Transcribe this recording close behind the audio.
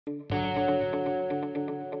As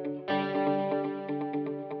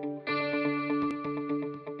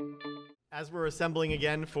we're assembling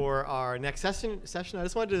again for our next session, I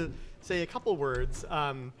just wanted to say a couple words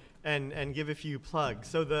and give a few plugs.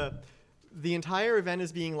 So the entire event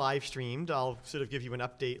is being live streamed. I'll sort of give you an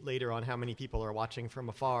update later on how many people are watching from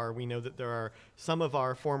afar. We know that there are some of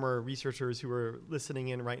our former researchers who are listening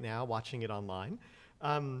in right now, watching it online.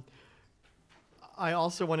 I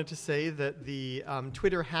also wanted to say that the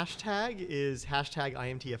Twitter hashtag is hashtag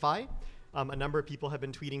IMTFI. A number of people have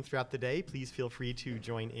been tweeting throughout the day. Please feel free to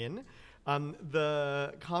join in.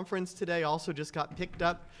 The conference today also just got picked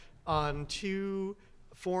up on 2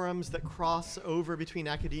 forums that cross over between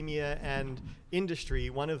academia and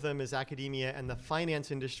industry. One of them is academia and the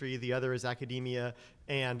finance industry. The other is academia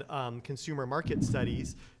and consumer market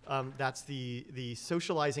studies. That's the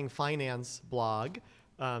Socializing Finance blog.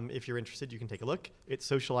 If you're interested, you can take a look. It's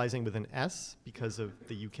socializing with an S because of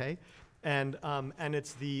the UK. And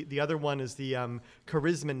it's the other one is the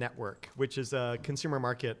Charisma Network, which is a consumer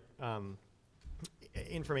market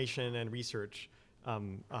information and research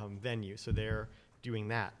venue. So they're doing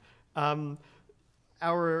that.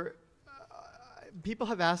 Our people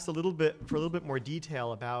have asked for a little bit more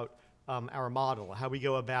detail about our model, how we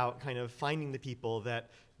go about kind of finding the people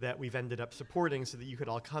that we've ended up supporting so that you could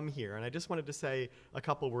all come here. And I just wanted to say a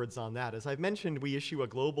couple words on that. As I've mentioned, we issue a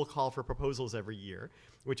global call for proposals every year,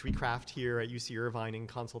 which we craft here at UC Irvine in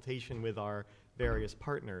consultation with our various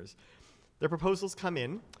partners. The proposals come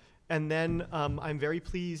in, and then I'm very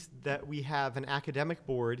pleased that we have an academic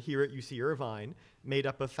board here at UC Irvine made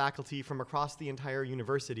up of faculty from across the entire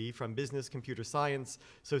university, from business, computer science,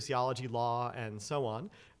 sociology, law, and so on.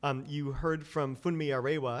 You heard from Funmi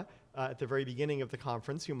Arewa at the very beginning of the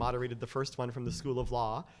conference, who moderated the first one from the School of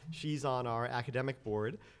Law. She's on our academic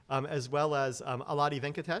board, as well as Aladi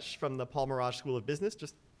Venkatesh from the Paul Mirage School of Business.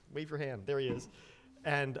 Just wave your hand, there he is.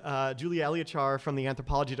 And Julia Eliachar from the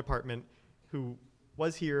Anthropology Department, who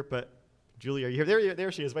was here, but Julia, are you here?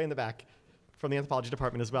 There she is, way in the back, from the Anthropology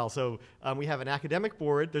Department as well. So we have an academic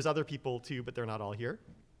board. There's other people too, but they're not all here.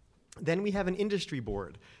 Then we have an industry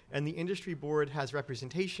board, and the industry board has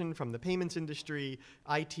representation from the payments industry,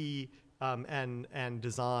 IT, and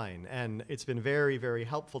design. And it's been very, very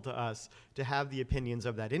helpful to us to have the opinions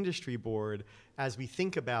of that industry board as we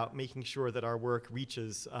think about making sure that our work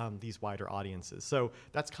reaches these wider audiences. So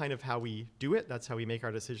that's kind of how we do it. That's how we make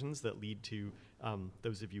our decisions that lead to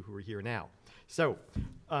those of you who are here now. So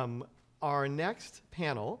our next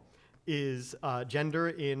panel is Gender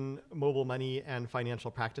in Mobile Money and Financial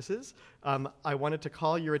Practices. I wanted to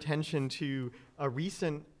call your attention to a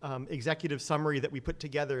recent executive summary that we put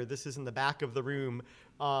together. This is in the back of the room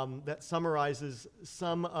that summarizes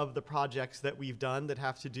some of the projects that we've done that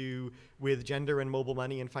have to do with gender and mobile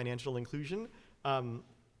money and financial inclusion.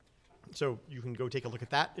 So you can go take a look at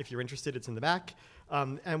that if you're interested. It's in the back.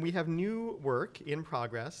 And we have new work in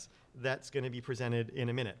progress that's going to be presented in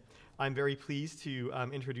a minute. I'm very pleased to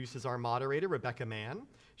introduce as our moderator, Rebecca Mann.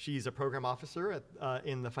 She's a program officer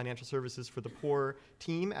in the Financial Services for the Poor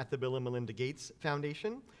team at the Bill and Melinda Gates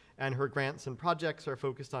Foundation, and her grants and projects are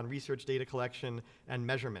focused on research, data collection, and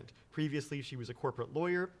measurement. Previously, she was a corporate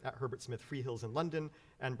lawyer at Herbert Smith Freehills in London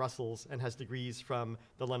and Brussels, and has degrees from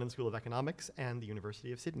the London School of Economics and the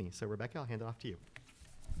University of Sydney. So Rebecca, I'll hand it off to you.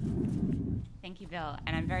 Thank you, Bill,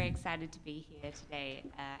 and I'm very excited to be here today.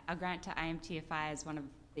 Our grant to IMTFI is one of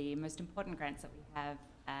the most important grants that we have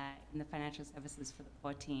in the Financial Services for the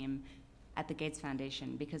Poor team at the Gates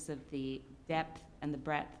Foundation because of the depth and the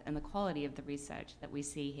breadth and the quality of the research that we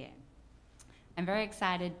see here. I'm very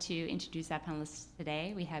excited to introduce our panelists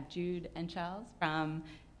today. We have Jude and Charles from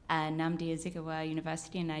Nnamdi Azikiwe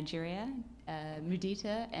University in Nigeria,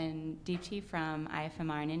 Mudita and Deepti from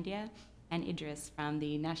IFMR in India, and Idris from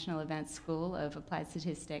the National Events School of Applied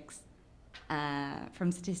Statistics from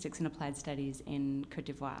Statistics and Applied Studies in Cote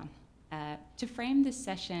d'Ivoire. To frame this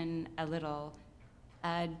session a little,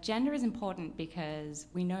 gender is important because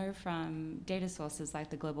we know from data sources like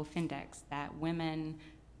the Global Findex that women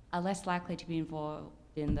are less likely to be involved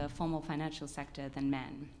in the formal financial sector than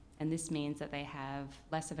men. And this means that they have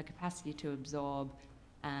less of a capacity to absorb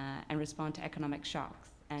and respond to economic shocks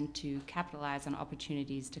and to capitalize on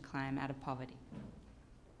opportunities to climb out of poverty.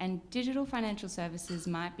 And digital financial services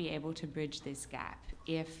might be able to bridge this gap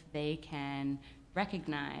if they can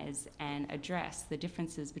recognize and address the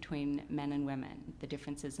differences between men and women, the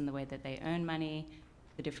differences in the way that they earn money,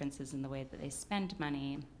 the differences in the way that they spend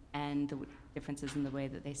money, and the differences in the way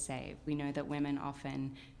that they save. We know that women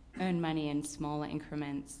often earn money in smaller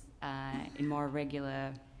increments in more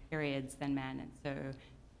regular periods than men, and so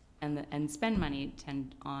and spend money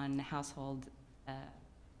on household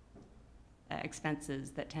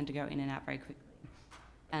expenses that tend to go in and out very quickly.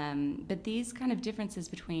 But these kind of differences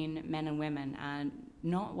between men and women are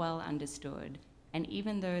not well understood. And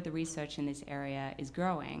even though the research in this area is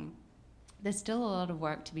growing, there's still a lot of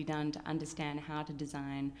work to be done to understand how to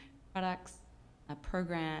design products,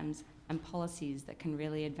 programs, and policies that can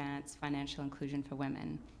really advance financial inclusion for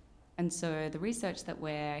women. And so the research that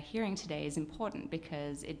we're hearing today is important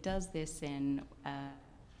because it does this in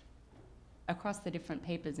across the different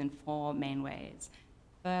papers in 4 main ways.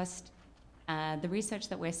 First, the research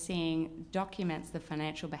that we're seeing documents the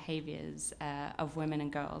financial behaviors of women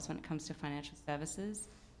and girls when it comes to financial services.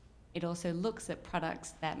 It also looks at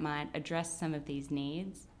products that might address some of these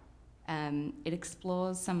needs. It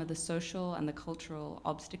explores some of the social and the cultural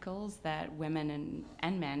obstacles that women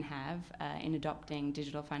and men have in adopting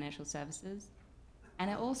digital financial services. And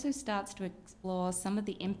it also starts to explore some of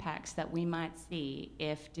the impacts that we might see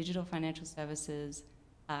if digital financial services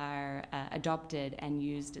are adopted and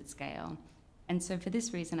used at scale. And so for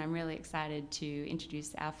this reason, I'm really excited to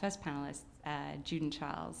introduce our first panelists, Jude and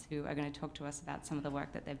Charles, who are going to talk to us about some of the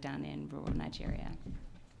work that they've done in rural Nigeria.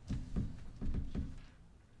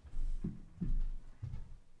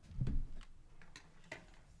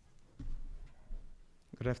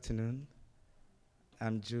 Good afternoon.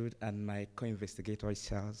 I'm Jude, and my co-investigator is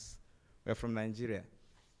Charles. We're from Nigeria.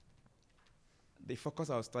 The focus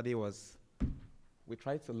of our study was we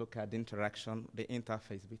tried to look at the interaction, the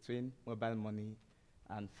interface between mobile money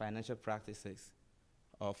and financial practices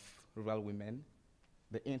of rural women,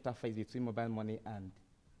 the interface between mobile money and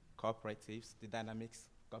cooperatives, the dynamics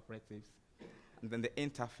cooperatives, and then the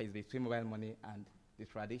interface between mobile money and the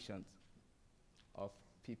traditions of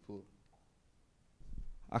people.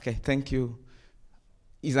 Okay, thank you.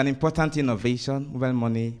 It's an important innovation, mobile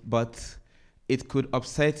money, but it could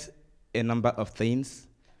upset a number of things.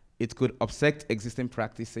 It could upset existing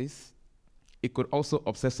practices. It could also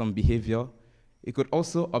upset some behavior. It could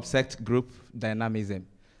also upset group dynamism.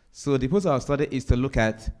 So the purpose of our study is to look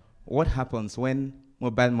at what happens when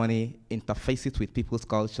mobile money interfaces with people's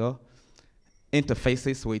culture,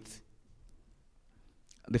 interfaces with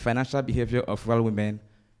the financial behavior of rural women,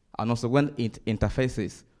 and also when it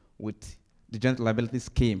interfaces with the joint liability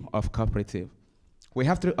scheme of cooperative. We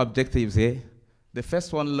have 3 objectives here. The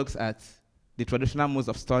first one looks at the traditional modes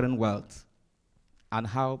of storing wealth and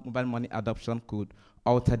how mobile money adoption could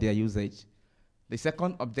alter their usage. The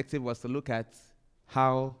second objective was to look at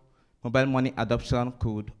how mobile money adoption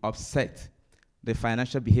could upset the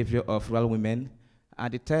financial behavior of rural women.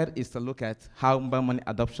 And the third is to look at how mobile money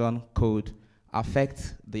adoption could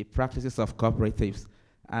affect the practices of cooperatives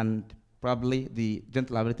and probably the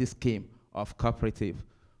joint liability scheme of cooperative.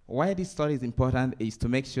 Why this study is important is to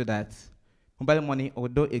make sure that mobile money,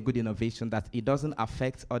 although a good innovation, that it doesn't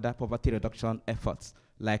affect other poverty reduction efforts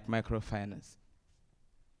like microfinance.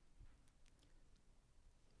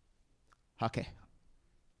 Okay.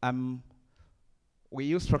 We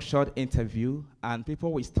use structured interview, and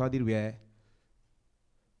people we studied were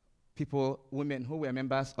women who were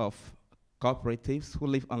members of cooperatives who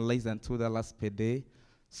live on less than $2 per day.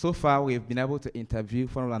 So far, we've been able to interview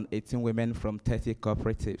 418 women from 30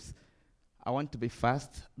 cooperatives. I want to be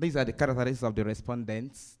fast. These are the characteristics of the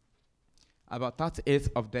respondents. About 38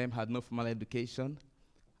 of them had no formal education,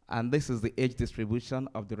 and this is the age distribution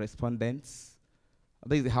of the respondents.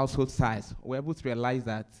 This is the household size. We're able to realize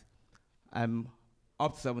that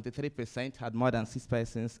up to 73% had more than 6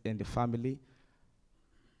 persons in the family.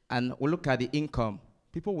 And we look at the income.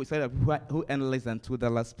 People we said who earn less than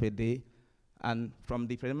 $2 per day, and from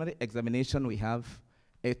the preliminary examination we have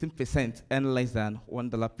 18% earn less than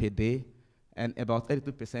 $1 per day, and about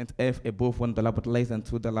 82% have above $1 but less than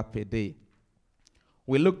 $2 per day.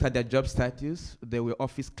 We looked at their job status. They were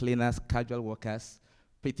office cleaners, casual workers,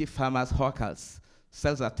 petty farmers, hawkers,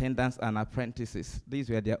 sales attendants, and apprentices. These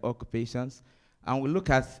were their occupations. And we look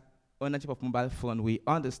at ownership of mobile phone. We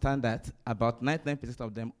understand that about 99%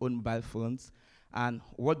 of them own mobile phones. And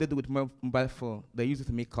what they do with mobile phone, they use it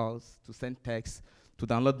to make calls, to send texts, to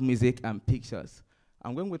download music and pictures.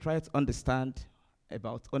 And when we try to understand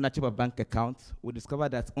about ownership of bank accounts, we discover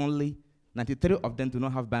that only 93 of them do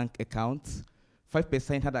not have bank accounts.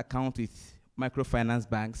 5% had accounts with microfinance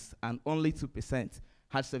banks, and only 2%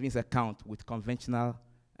 had savings account with conventional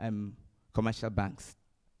commercial banks.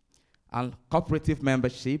 And cooperative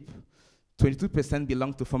membership, 22%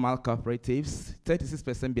 belong to formal cooperatives,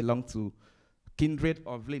 36% belong to kindred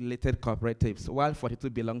or related cooperatives, while 42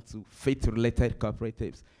 belong to faith-related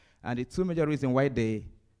cooperatives. And the 2 major reasons why they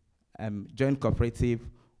joined cooperative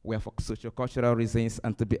were for socio-cultural reasons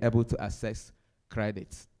and to be able to access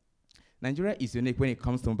credit. Nigeria is unique when it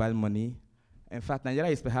comes to mobile money. In fact,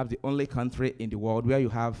 Nigeria is perhaps the only country in the world where you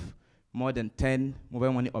have more than 10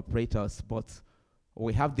 mobile money operators, but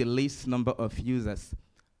we have the least number of users.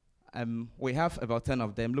 We have about 10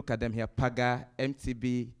 of them. Look at them here: Paga,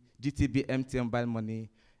 MTB, GTB, MTN Mobile Money,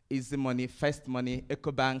 Easy Money, First Money,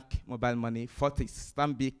 EcoBank Mobile Money, Fortis,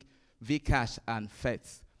 Stanbic, Vcash, and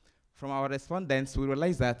FETS. From our respondents, we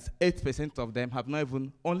realized that 8% of them have not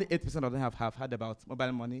even, only 8% of them have heard about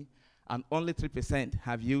mobile money, and only 3%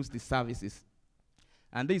 have used the services.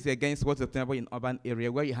 And this is against what's obtainable in urban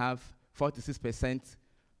area, where you have 46%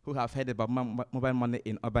 who have heard about mobile money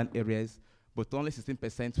in urban areas, but only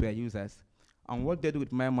 16% were users. And what they do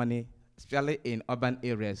with mobile money, especially in urban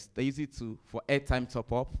areas, they use it for airtime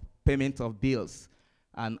top-up, payment of bills,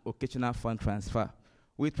 and occasional fund transfer.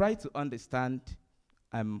 We try to understand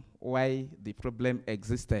why the problem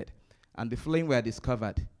existed, and the following were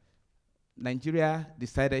discovered. Nigeria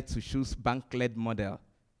decided to choose bank-led model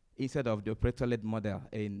instead of the operator-led model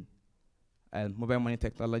in mobile money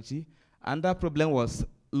technology, and that problem was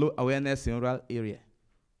low awareness in rural area.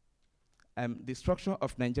 The structure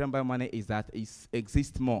of Nigerian mobile money is that it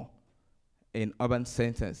exists more in urban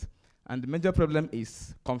centers, and the major problem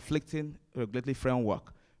is conflicting regulatory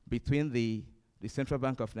framework between the Central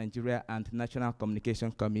Bank of Nigeria and National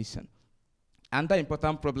Communication Commission. Another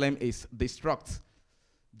important problem is distrust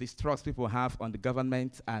people have on the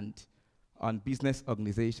government and on business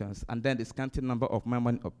organizations, and then the scanty number of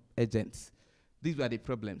money agents. These were the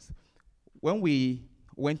problems. When we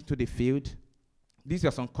went to the field, these were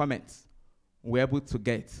some comments we were able to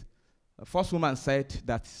get. The first woman said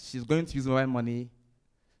that she's going to use mobile money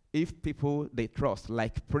if people they trust,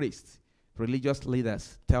 like priests, religious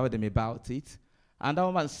leaders, tell them about it. And that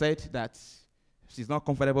woman said that she's not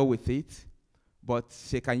comfortable with it, but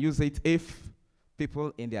she can use it if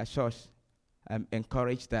people in their church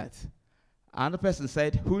encourage that. Another person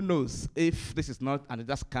said, who knows if this is not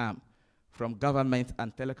another scam from government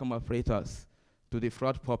and telecom operators to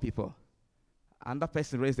defraud poor people. Another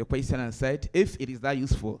person raised the question and said, if it is that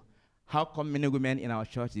useful, how come many women in our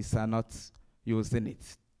churches are not using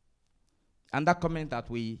it? And that comment that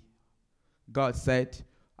God said,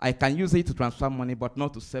 I can use it to transfer money, but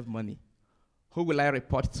not to save money. Who will I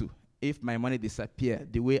report to if my money disappears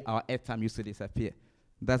the way our airtime used to disappear?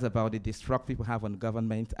 That's about the distrust people have on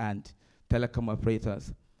government and telecom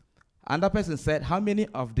operators. Another person said, how many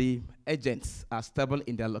of the agents are stable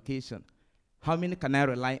in their location? How many can I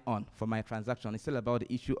rely on for my transaction? It's still about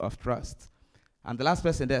the issue of trust. And the last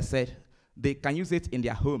person there said, they can use it in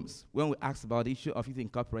their homes. When we asked about the issue of using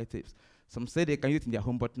cooperatives, some say they can use it in their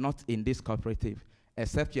home, but not in this cooperative,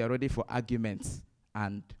 except you are ready for arguments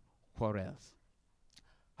and quarrels.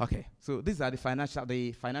 Okay, so these are the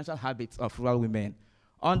financial habits of rural women.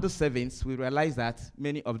 On the savings, we realize that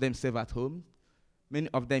many of them save at home. Many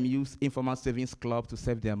of them use informal savings club to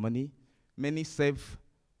save their money. Many save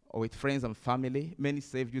with friends and family. Many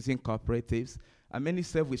save using cooperatives. And many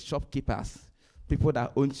save with shopkeepers, people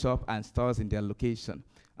that own shop and stores in their location.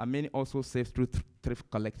 And many also save through thrift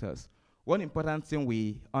collectors. One important thing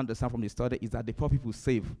we understand from the study is that the poor people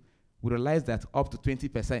save. We realize that up to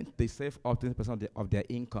 20%, they save up to 20% of their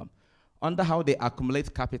income. Under how they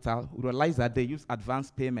accumulate capital, we realize that they use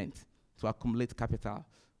advance payment to accumulate capital.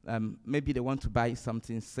 Maybe they want to buy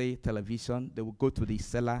something, say television, they will go to the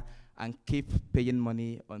seller and keep paying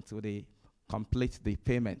money until they complete the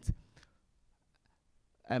payment.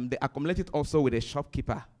 They accumulate it also with a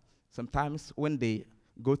shopkeeper. Sometimes when they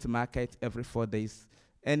go to market every 4 days,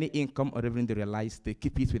 any income or revenue they realize, they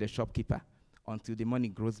keep it with a shopkeeper until the money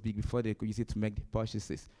grows big before they could use it to make the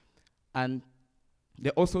purchases. And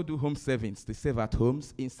they also do home savings. They save at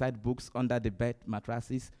homes, inside books, under the bed,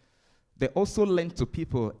 mattresses. They also lend to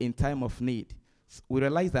people in time of need. We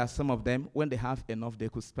realize that some of them, when they have enough, they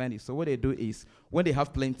could spend it. So what they do is, when they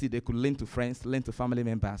have plenty, they could lend to friends, lend to family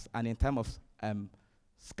members, and in time of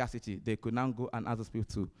scarcity, they could now go and ask those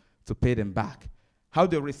people to pay them back. How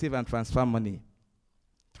they receive and transfer money?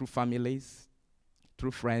 Through families,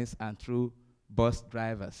 through friends, and through bus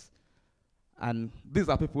drivers. And these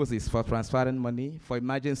are purposes for transferring money, for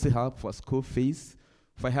emergency help, for school fees,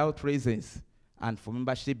 for health reasons, and for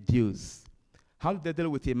membership dues. How do they deal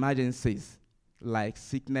with emergencies like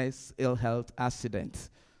sickness, ill health, accidents?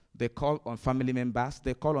 They call on family members,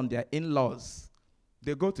 they call on their in-laws.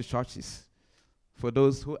 They go to churches. For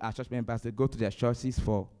those who are church members, they go to their churches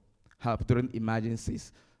for help during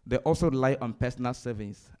emergencies. They also rely on personal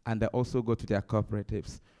savings, and they also go to their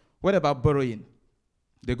cooperatives. What about borrowing?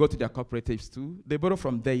 They go to their cooperatives too. They borrow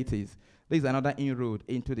from deities. There is another inroad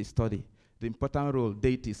into the study, the important role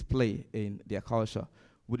deities play in their culture.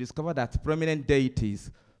 We discover that prominent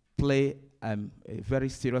deities play a very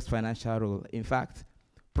serious financial role. In fact,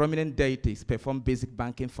 prominent deities perform basic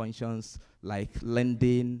banking functions like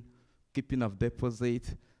lending, keeping of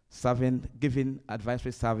deposit, giving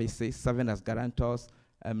advisory services, serving as guarantors,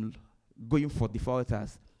 going for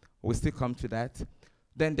defaulters. We'll still come to that.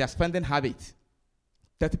 Then their spending habit.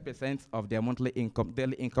 30% of their monthly income,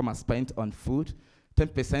 daily income are spent on food,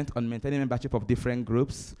 10% on maintaining membership of different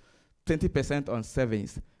groups, 20% on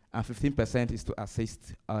savings, and 15% is to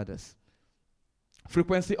assist others.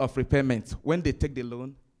 Frequency of repayment. When they take the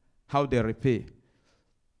loan, how they repay.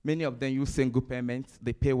 Many of them use single payments.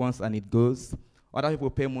 They pay once and it goes. Other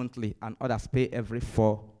people pay monthly, and others pay every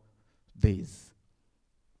 4 days.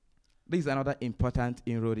 This is another important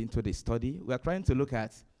inroad into the study. We are trying to look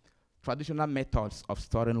at traditional methods of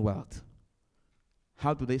storing wealth.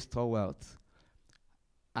 How do they store wealth?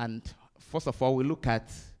 And first of all, we look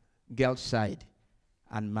at girl child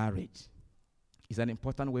and marriage. It's an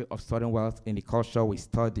important way of storing wealth in the culture we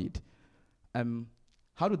studied.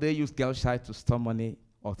 How do they use girl child to store money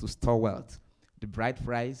or to store wealth? The bride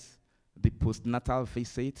price, the postnatal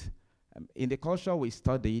visit. In the culture we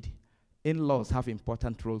studied, in-laws have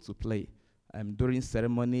important roles to play. During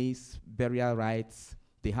ceremonies, burial rites,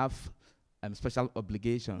 they have special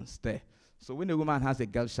obligations there. So when a woman has a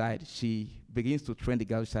girl child, she begins to train the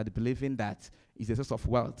girl child, believing that it's a source of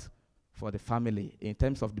wealth for the family in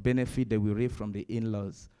terms of the benefit they will reap from the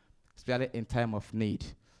in-laws, especially in time of need.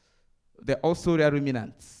 They also rear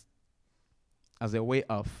ruminants as a way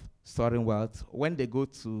of storing wealth. When they go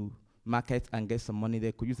to market and get some money,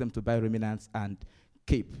 they could use them to buy ruminants and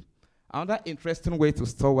keep. Another interesting way to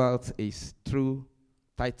store wealth is through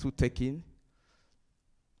title taking.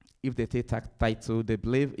 If they take title, they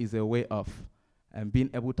believe is a way of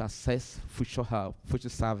being able to access future help, future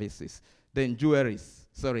services. Then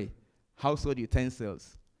household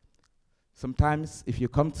utensils. Sometimes if you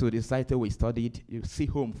come to the site we studied, you see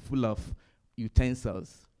home full of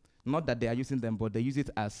utensils. Not that they are using them, but they use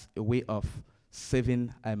it as a way of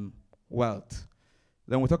saving wealth.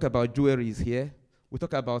 Then we talk about jewelries here. We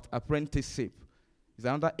talk about apprenticeship. It's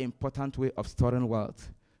another important way of storing wealth.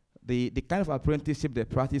 The kind of apprenticeship they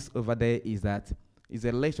practice over there is a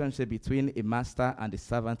relationship between a master and a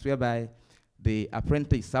servant, whereby the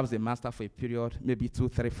apprentice serves the master for a period, maybe 2,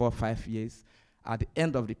 3, 4, 5 years. At the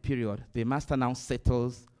end of the period, the master now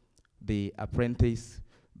settles the apprentice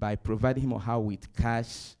by providing him or her with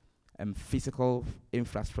cash and physical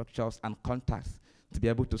infrastructures and contacts to be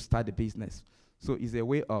able to start the business. So it's a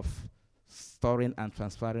way of storing and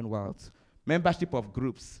transferring wealth. Membership of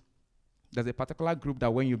groups. There's a particular group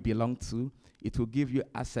that when you belong to, it will give you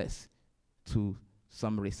access to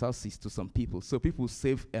some resources, to some people. So people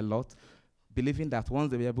save a lot, believing that once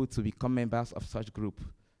they're able to become members of such group,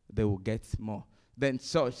 they will get more. Then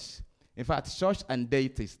church. In fact, church and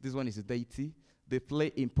deities, this one is a deity, they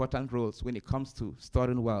play important roles when it comes to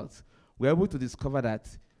storing wealth. We're able to discover that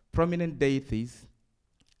prominent deities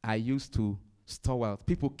are used to store wealth.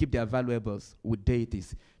 People keep their valuables with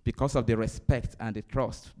deities because of the respect and the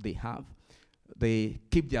trust they have. They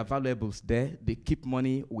keep their valuables there. They keep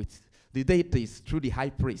money with the deities through the high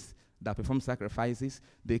priest that perform sacrifices.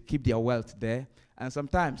 They keep their wealth there. And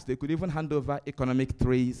sometimes they could even hand over economic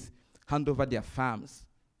trees, hand over their farms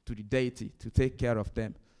to the deity to take care of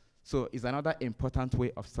them. So it's another important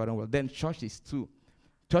way of storing wealth. Then churches too.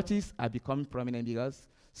 Churches are becoming prominent because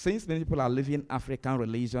since many people are leaving African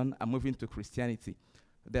religion and moving to Christianity,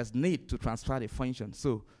 there's need to transfer the function.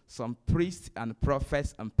 So some priests and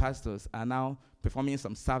prophets and pastors are now performing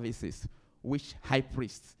some services which high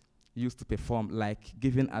priests used to perform, like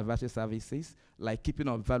giving advisory services, like keeping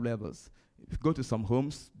of valuables. If you go to some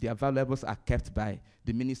homes, their valuables are kept by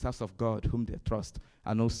the ministers of God whom they trust,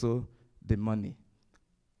 and also the money.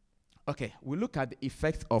 Okay, we look at the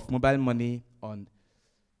effect of mobile money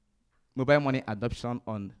adoption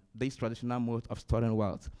on this traditional mode of storing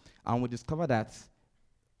wealth. And we discover that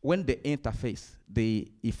when they interface,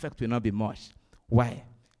 the effect will not be much. Why?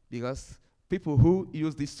 Because people who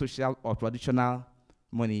use this social or traditional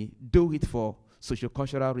money do it for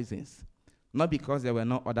socio-cultural reasons, not because there were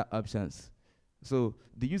no other options. So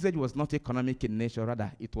the usage was not economic in nature,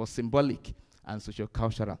 rather it was symbolic and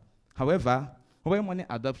socio-cultural. However, mobile money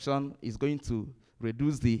adoption is going to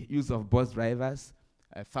reduce the use of bus drivers,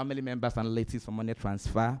 family members and relatives for money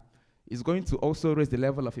transfer. It's going to also raise the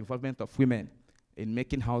level of involvement of women in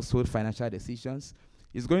making household financial decisions.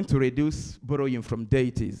 It's going to reduce borrowing from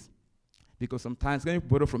deities, because sometimes when you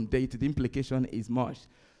borrow from deity, the implication is much.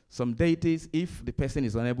 Some deities, if the person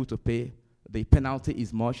is unable to pay, the penalty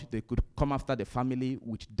is much. They could come after the family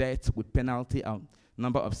with debt, with penalty, and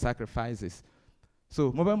number of sacrifices.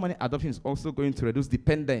 So mobile money adoption is also going to reduce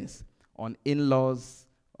dependence on in-laws,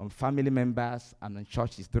 on family members, and on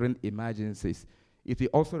churches during emergencies. It will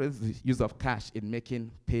also reduce the use of cash in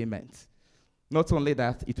making payments. Not only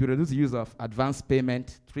that, it will reduce the use of advance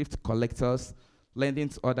payment, thrift collectors, lending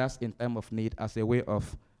to others in time of need as a way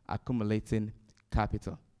of accumulating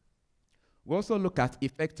capital. We also look at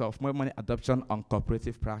effect of mobile money adoption on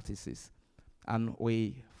cooperative practices. And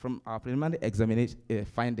we, from our preliminary examination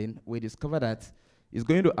finding, we discovered that it's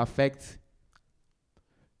going to affect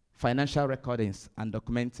financial recordings and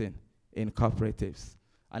documenting in cooperatives.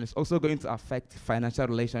 And it's also going to affect financial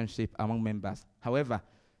relationship among members. However,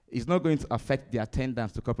 it's not going to affect the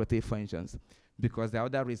attendance to cooperative functions, because there are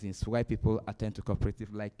other reasons why people attend to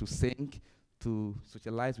cooperative, like to sing, to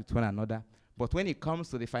socialize with one another. But when it comes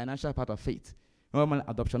to the financial part of it, normal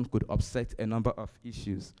adoption could upset a number of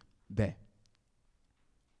issues there.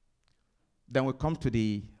 Then we come to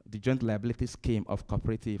the joint liability scheme of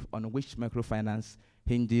cooperative, on which microfinance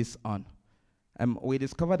hinges on. We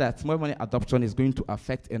discovered that mobile money adoption is going to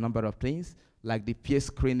affect a number of things, like the peer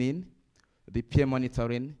screening, the peer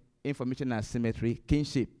monitoring, information asymmetry,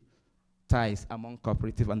 kinship ties among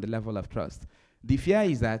cooperative, and the level of trust. The fear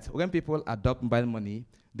is that when people adopt mobile money,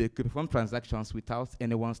 they could perform transactions without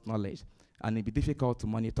anyone's knowledge, and it'd be difficult to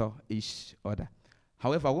monitor each other.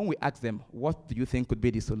 However, when we asked them, what do you think could be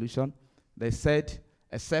the solution? They said,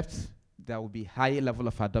 except there will be high level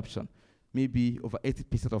of adoption, maybe over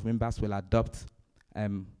 80% of members will adopt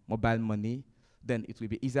mobile money, then it will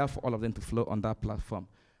be easier for all of them to flow on that platform.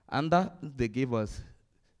 And that they gave us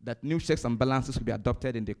that new checks and balances will be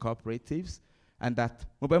adopted in the cooperatives, and that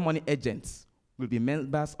mobile money agents will be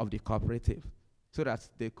members of the cooperative, so that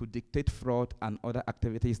they could dictate fraud and other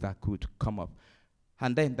activities that could come up.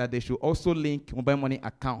 And then that they should also link mobile money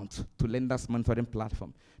account to lenders monitoring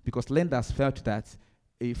platform, because lenders felt that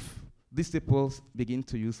if these people begin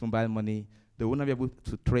to use mobile money, they will not be able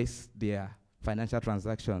to trace their financial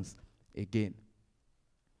transactions again.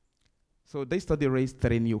 So this study raised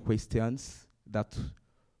 3 new questions that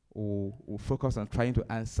we'll focus on trying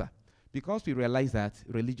to answer. Because we realize that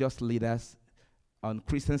religious leaders on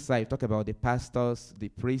Christian side talk about the pastors, the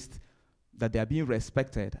priests, that they are being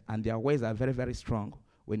respected and their ways are very, very strong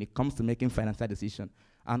when it comes to making financial decisions.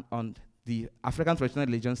 And on the African traditional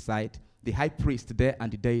religion side, the high priest there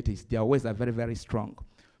and the deities, their ways are very, very strong.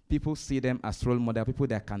 People see them as role model, people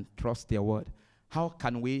that can trust their word. How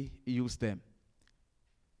can we use them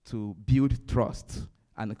to build trust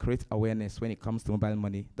and create awareness when it comes to mobile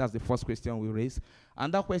money? That's the first question we raise.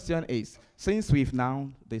 And that question is, since we've now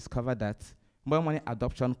discovered that mobile money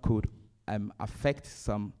adoption could affect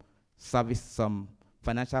some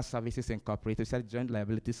financial services in cooperatives, such as joint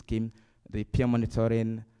liability scheme, the peer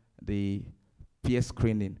monitoring, the peer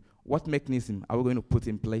screening, what mechanism are we going to put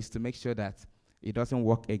in place to make sure that it doesn't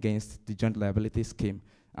work against the joint liability scheme?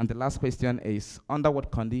 And the last question is, under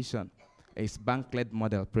what condition is bank-led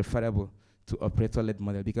model preferable to operator-led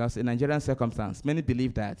model? Because in Nigerian circumstance, many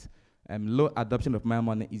believe that low adoption of mobile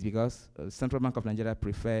money is because Central Bank of Nigeria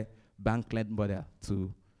prefer bank-led model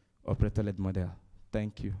to operator-led model.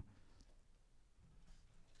 Thank you.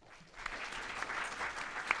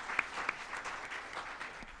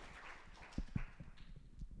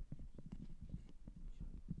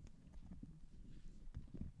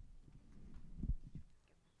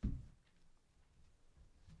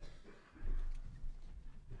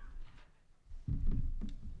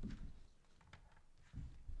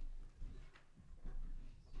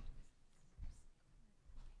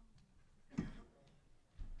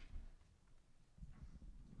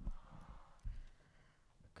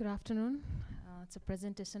 Good afternoon. It's a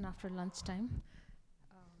presentation after lunchtime,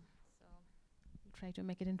 so we'll try to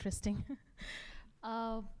make it interesting.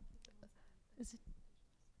 Is it?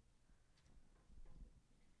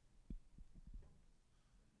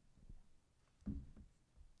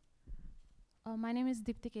 My name is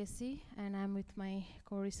Dipti Kesi, and I'm with my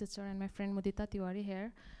co-researcher and my friend Mudita Tiwari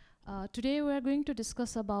here. Today we are going to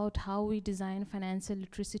discuss about how we design financial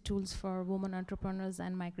literacy tools for women entrepreneurs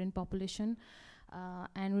and migrant population.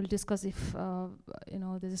 And we'll discuss if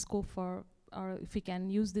there's a scope for, or if we can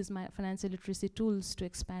use these financial literacy tools to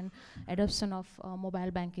expand adoption of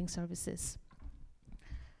mobile banking services.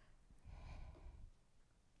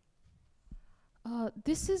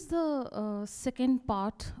 This is the second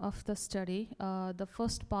part of the study. The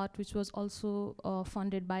first part, which was also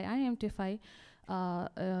funded by IMTFI,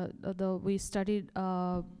 we studied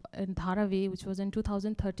in Dharavi, which was in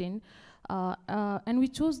 2013. And we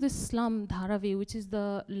chose this slum, Dharavi, which is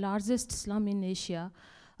the largest slum in Asia.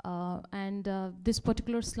 This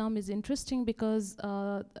particular slum is interesting because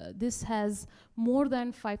this has more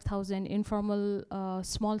than 5,000 informal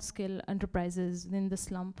small-scale enterprises in the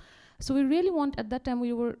slum. So we really at that time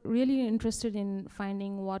we were really interested in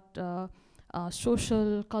finding what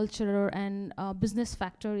social, cultural, and business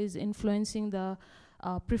factor is influencing the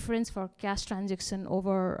preference for cash transaction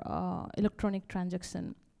over electronic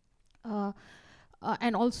transaction.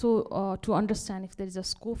 And also to understand if there is a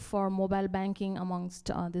scope for mobile banking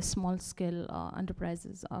amongst the small-scale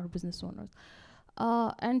enterprises or business owners.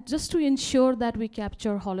 And just to ensure that we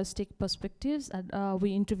capture holistic perspectives,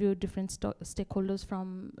 we interviewed different stakeholders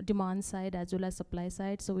from demand side as well as supply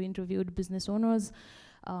side. So we interviewed business owners,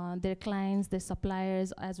 their clients, their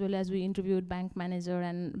suppliers, as well as we interviewed bank manager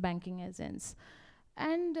and banking agents.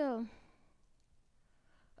 And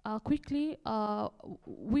quickly,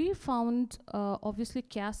 we found obviously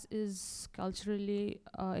cash is culturally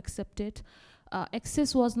accepted.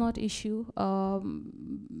 Access was not issue.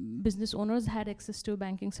 Business owners had access to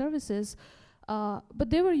banking services, but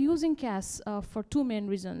they were using cash for two main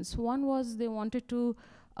reasons. One was they wanted to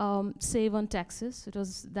save on taxes. It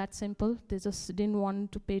was that simple. They just didn't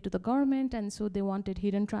want to pay to the government, and so they wanted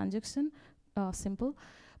hidden transaction, simple.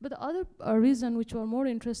 But the other reason, which were more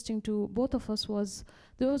interesting to both of us, was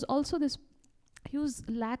there was also this huge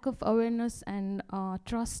lack of awareness and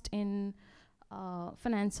trust in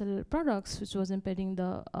financial products, which was impeding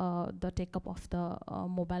the take-up of the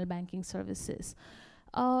mobile banking services.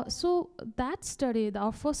 So that study,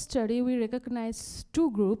 our first study, we recognized two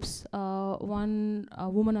groups, one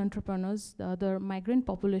women entrepreneurs, the other migrant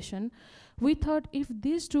population. We thought if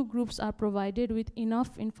these two groups are provided with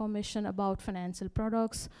enough information about financial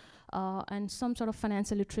products and some sort of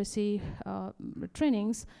financial literacy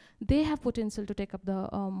trainings, they have potential to take up the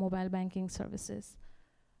mobile banking services.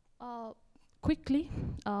 Quickly,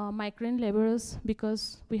 migrant laborers,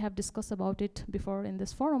 because we have discussed about it before in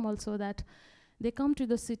this forum also, that they come to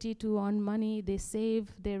the city to earn money, they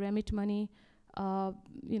save, they remit money.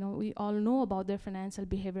 We all know about their financial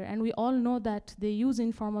behavior, and we all know that they use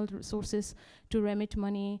informal resources to remit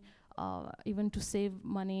money, even to save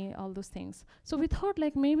money, all those things. So we thought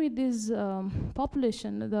like maybe this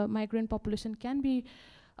population, the migrant population, can be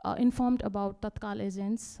informed about Tatkal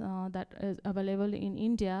agents that is available in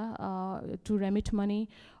India to remit money,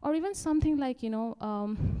 or even something like,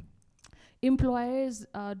 employers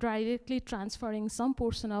directly transferring some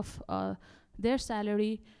portion of their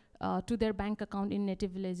salary to their bank account in native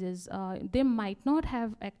villages. They might not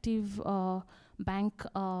have active bank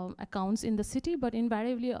accounts in the city, but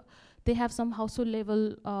invariably they have some household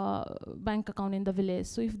level bank account in the village.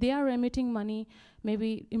 So if they are remitting money,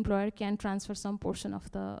 maybe employer can transfer some portion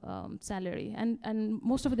of the salary. And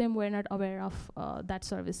most of them were not aware of that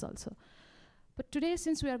service also. But today,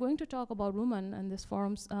 since we are going to talk about women in this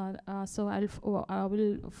forums, so I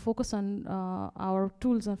will focus on our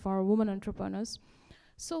tools for women entrepreneurs.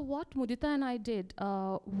 So what Mudita and I did,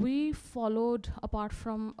 we followed, apart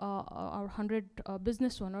from our 100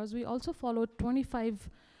 business owners, we also followed 25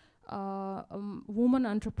 women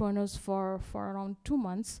entrepreneurs for around 2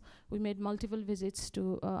 months. We made multiple visits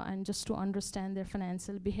to and just to understand their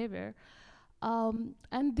financial behavior.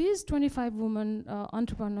 And these 25 women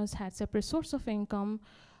entrepreneurs had separate source of income.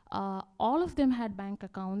 All of them had bank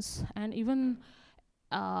accounts, and even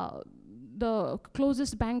the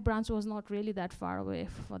closest bank branch was not really that far away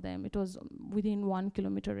for them. It was within 1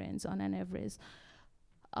 kilometer range on an average.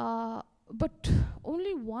 But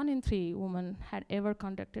only 1 in 3 women had ever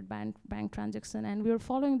conducted bank transaction, and we were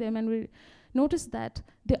following them, and we noticed that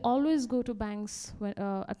they always go to banks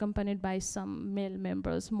accompanied by some male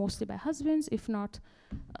members, mostly by husbands, if not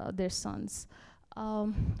their sons.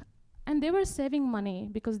 And they were saving money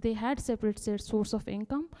because they had separate source of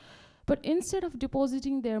income. But instead of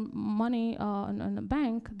depositing their money in a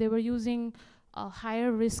bank, they were using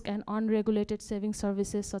higher risk and unregulated saving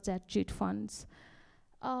services such as cheat funds.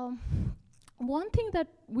 One thing that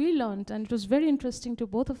we learned, and it was very interesting to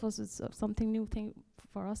both of us, it's something new thing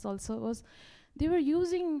for us also, was they were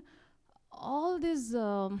using all these,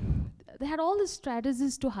 they had all these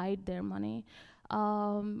strategies to hide their money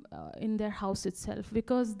in their house itself,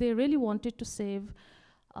 because they really wanted to save.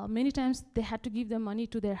 Many times they had to give their money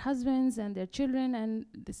to their husbands and their children, and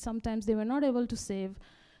sometimes they were not able to save.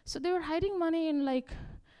 So they were hiding money in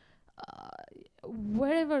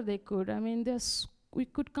wherever they could. I mean, we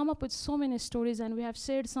could come up with so many stories, and we have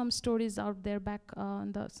shared some stories out there back,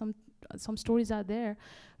 some stories are there.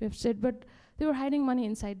 We have said, but they were hiding money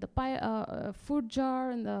inside the food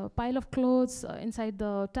jar, in the pile of clothes, inside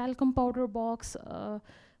the talcum powder box,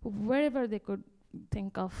 wherever they could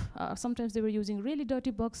think of. Sometimes they were using really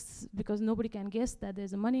dirty boxes because nobody can guess that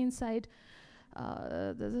there's money inside.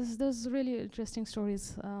 There's really interesting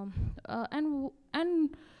stories.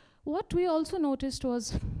 And what we also noticed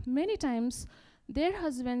was many times their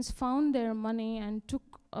husbands found their money and took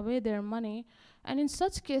away their money. And in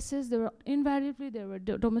such cases, there were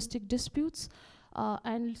domestic disputes,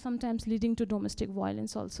 and sometimes leading to domestic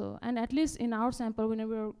violence also. And at least in our sample, when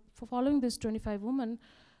we were following this 25 women,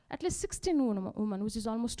 at least 16 women, which is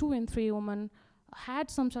almost 2 in 3 women, had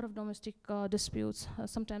some sort of domestic disputes,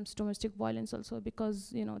 sometimes domestic violence also, because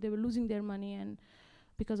they were losing their money and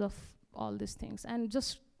because of all these things. And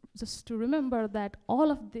just to remember that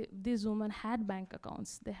all of these women had bank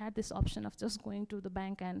accounts. They had this option of just going to the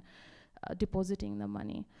bank and depositing the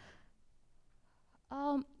money.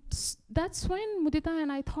 That's when Mudita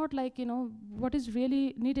and I thought, like, what is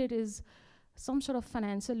really needed is some sort of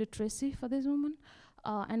financial literacy for these women.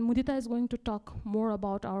 And Mudita is going to talk more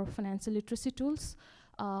about our financial literacy tools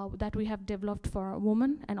that we have developed for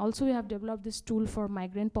women, and also we have developed this tool for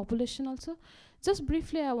migrant population also. Just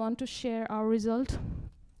briefly, I want to share our result.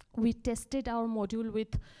 We tested our module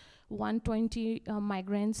with 120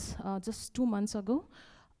 migrants just 2 months ago.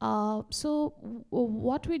 So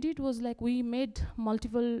what we did was, like, we made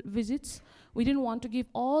multiple visits. We didn't want to give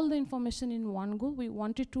all the information in one go. We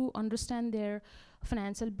wanted to understand their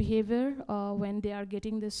financial behavior when they are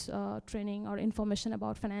getting this training or information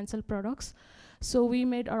about financial products. So we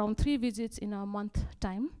made around 3 visits in a month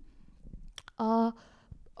time.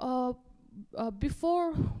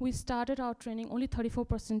 Before we started our training, only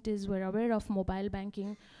 34% were aware of mobile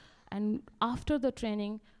banking. And after the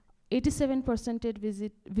training, 87%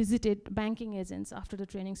 visited banking agents after the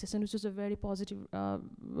training session, which was a very positive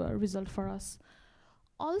result for us.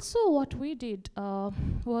 Also, what we did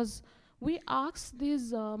was we asked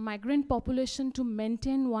this migrant population to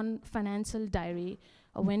maintain one financial diary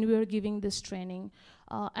when we were giving this training.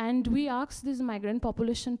 And we asked this migrant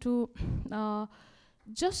population to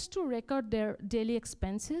just to record their daily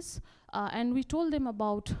expenses. And we told them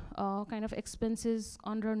about kind of expenses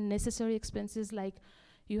under necessary expenses, like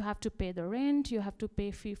you have to pay the rent, you have to pay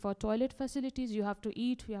fee for toilet facilities, you have to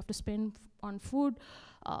eat, you have to spend on food,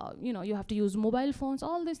 you have to use mobile phones.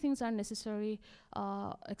 All these things are necessary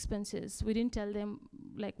expenses. We didn't tell them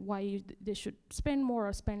like why they should spend more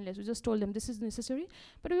or spend less. We just told them this is necessary.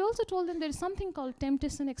 But we also told them there is something called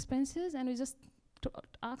temptation expenses, and we just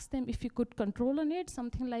asked them if you could control on it,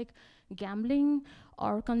 something like gambling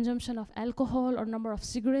or consumption of alcohol or number of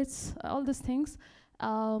cigarettes, all these things.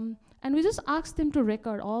 And we just asked them to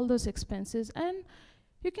record all those expenses. And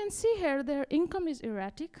you can see here their income is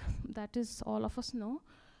erratic. That is, all of us know.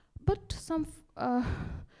 But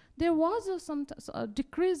there was a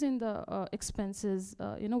decrease in the expenses,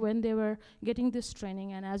 when they were getting this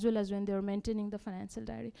training, and as well as when they were maintaining the financial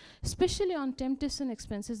diary. Especially on temptation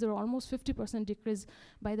expenses, there were almost 50% decrease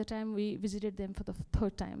by the time we visited them for the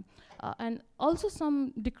 3rd time. And also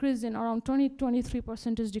some decrease in around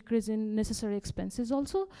 23% decrease in necessary expenses.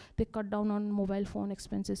 Also, they cut down on mobile phone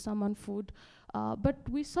expenses, some on food. But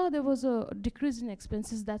we saw there was a decrease in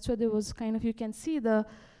expenses. That's why there was kind of, you can see the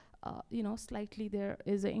slightly there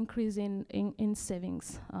is an increase in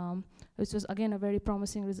savings, which was again a very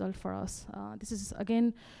promising result for us. This is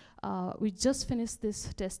again, we just finished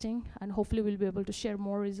this testing, and hopefully we'll be able to share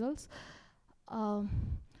more results.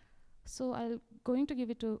 So I'm going to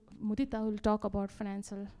give it to Mudita, who will talk about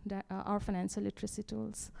our financial literacy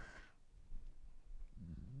tools.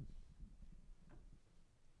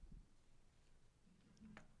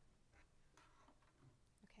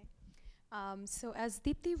 So as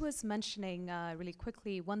Deepthi was mentioning really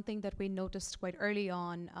quickly, one thing that we noticed quite early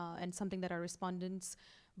on, and something that our respondents,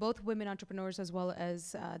 both women entrepreneurs as well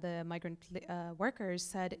as the migrant workers,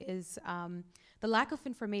 said is the lack of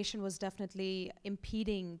information was definitely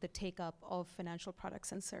impeding the take-up of financial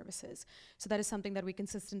products and services. So that is something that we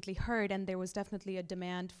consistently heard, and there was definitely a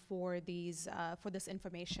demand for this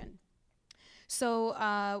information. So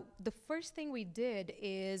the first thing we did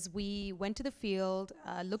is we went to the field,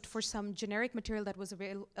 looked for some generic material that was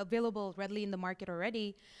available readily in the market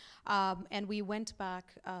already, and we went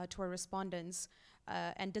back to our respondents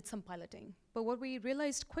and did some piloting. But what we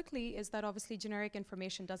realized quickly is that obviously generic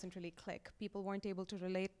information doesn't really click. People weren't able to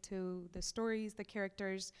relate to the stories, the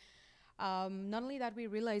characters. Not only that, we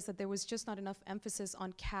realized that there was just not enough emphasis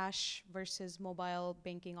on cash versus mobile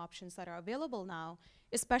banking options that are available now,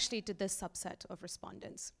 especially to this subset of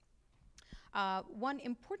respondents. One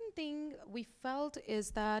important thing we felt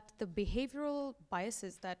is that the behavioral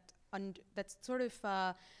biases that sort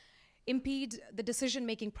of impede the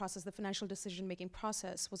decision-making process, the financial decision-making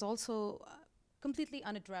process, was also completely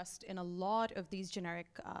unaddressed in a lot of these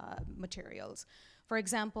generic materials. For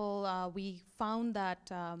example, we found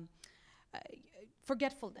that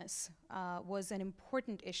Forgetfulness was an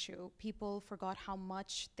important issue. People forgot how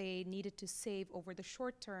much they needed to save over the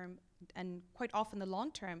short term and quite often the long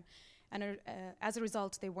term. And as a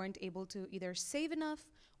result, they weren't able to either save enough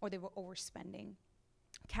or they were overspending.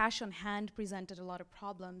 Cash on hand presented a lot of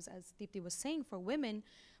problems, as Deepti was saying, for women,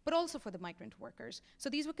 but also for the migrant workers. So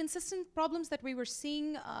these were consistent problems that we were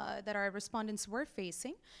seeing that our respondents were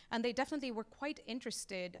facing, and they definitely were quite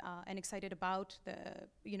interested and excited about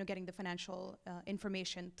getting the financial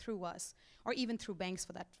information through us, or even through banks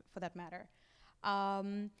for that matter.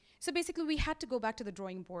 So basically, we had to go back to the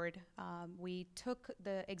drawing board. We took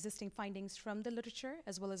the existing findings from the literature,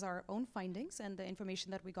 as well as our own findings and the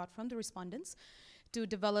information that we got from the respondents, to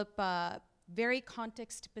develop very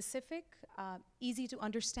context-specific, easy to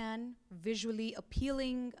understand, visually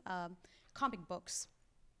appealing comic books.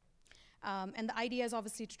 And the idea is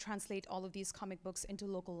obviously to translate all of these comic books into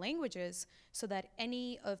local languages so that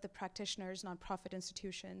any of the practitioners, nonprofit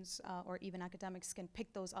institutions, or even academics can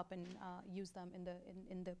pick those up and use them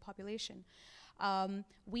in the population.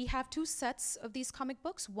 We have 2 sets of these comic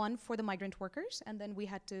books, one for the migrant workers, and then we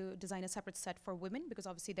had to design a separate set for women because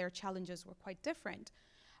obviously their challenges were quite different.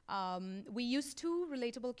 We used 2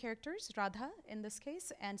 relatable characters, Radha in this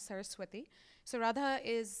case, and Saraswati. So Radha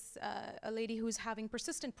is a lady who's having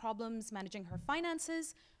persistent problems managing her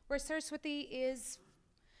finances, where Saraswati is,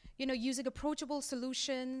 using approachable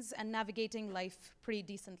solutions and navigating life pretty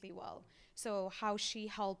decently well. So how she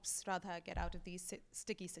helps Radha get out of these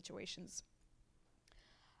sticky situations.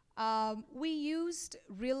 We used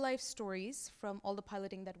real-life stories from all the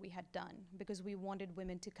piloting that we had done because we wanted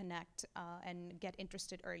women to connect and get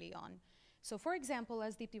interested early on. So for example,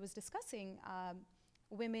 as Deepti was discussing,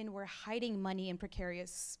 women were hiding money in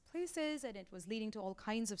precarious places and it was leading to all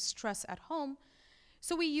kinds of stress at home.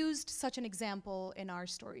 So we used such an example in our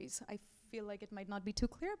stories. I feel like it might not be too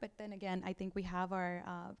clear, but then again, I think we have our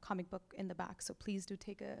comic book in the back, so please do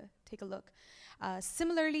take a look.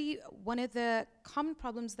 Similarly, one of the common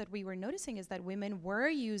problems that we were noticing is that women were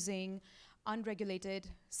using unregulated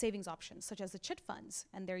savings options, such as the chit funds,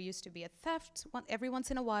 and there used to be a theft every once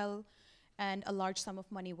in a while, and a large sum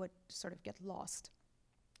of money would sort of get lost.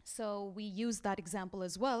 So we used that example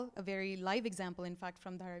as well, a very live example, in fact,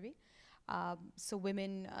 from Dharavi. So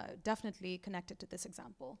women definitely connected to this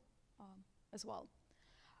example as well.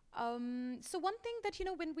 So one thing that,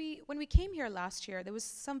 when we came here last year, there was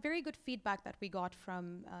some very good feedback that we got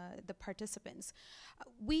from the participants.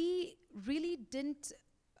 We really didn't,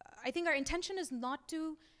 I think our intention is not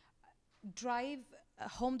to drive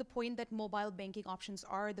home the point that mobile banking options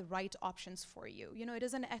are the right options for you. It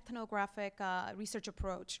is an ethnographic research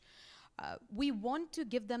approach. We want to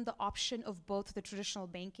give them the option of both the traditional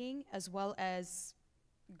banking as well as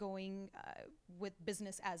going with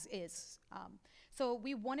business as is. So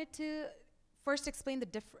we wanted to first explain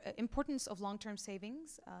the importance of long-term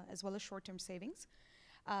savings as well as short-term savings,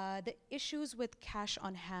 the issues with cash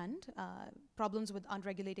on hand, problems with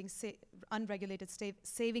unregulated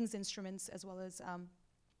savings instruments as well as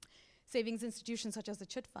savings institutions such as the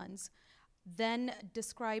chit funds, then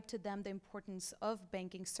describe to them the importance of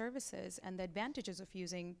banking services and the advantages of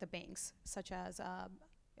using the banks, such as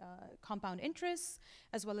compound interests,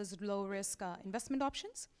 as well as low-risk investment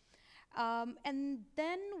options. And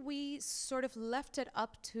then we sort of left it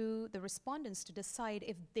up to the respondents to decide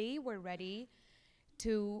if they were ready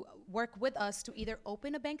to work with us to either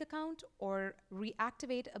open a bank account or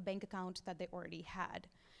reactivate a bank account that they already had.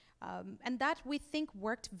 And that, we think,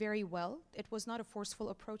 worked very well. It was not a forceful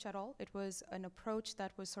approach at all. It was an approach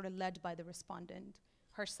that was sort of led by the respondent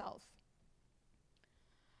herself.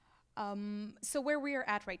 So where we are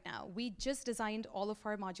at right now, we just designed all of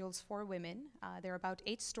our modules for women. There are about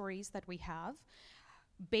 8 stories that we have.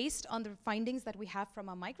 Based on the findings that we have from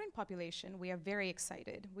our migrant population, we are very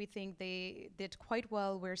excited. We think they did quite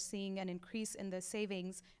well. We're seeing an increase in the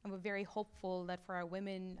savings, and we're very hopeful that for our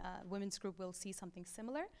women's group, we'll see something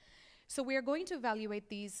similar. So we are going to evaluate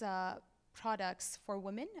these products for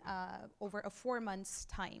women over a 4 months'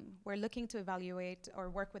 time. We're looking to evaluate or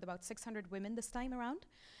work with about 600 women this time around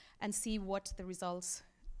and see what the results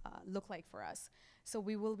look like for us. So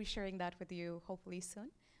we will be sharing that with you hopefully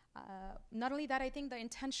soon. Not only that, I think the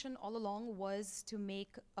intention all along was to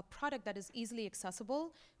make a product that is easily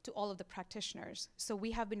accessible to all of the practitioners. So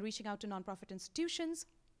we have been reaching out to nonprofit institutions,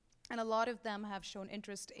 and a lot of them have shown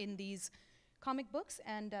interest in these comic books,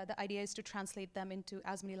 and the idea is to translate them into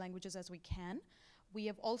as many languages as we can. We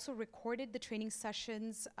have also recorded the training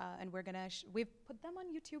sessions, and we've put them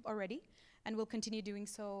on YouTube already, and we'll continue doing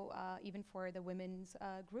so even for the women's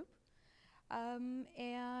group.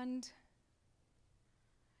 And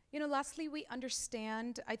lastly, we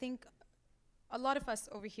understand, I think a lot of us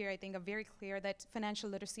over here, I think, are very clear that financial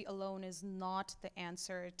literacy alone is not the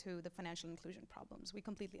answer to the financial inclusion problems. We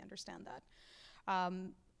completely understand that.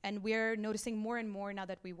 And we're noticing more and more now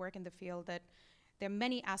that we work in the field that there are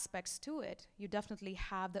many aspects to it. You definitely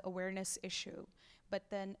have the awareness issue. But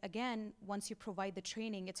then again, once you provide the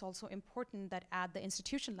training, it's also important that at the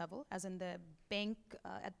institution level, as in the bank,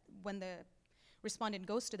 when the respondent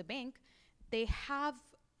goes to the bank, they have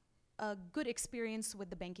a good experience with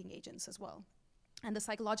the banking agents as well. And the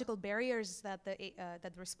psychological barriers that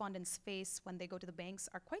the respondents face when they go to the banks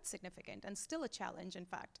are quite significant and still a challenge, in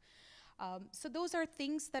fact. So those are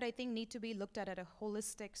things that I think need to be looked at a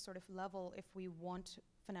holistic sort of level if we want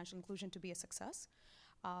financial inclusion to be a success.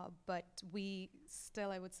 But we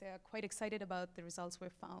still, I would say, are quite excited about the results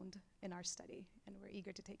we've found in our study, and we're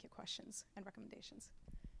eager to take your questions and recommendations.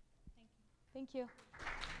 Thank you.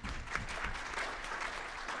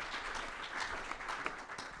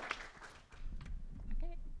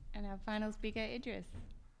 Okay, and our final speaker, Idris.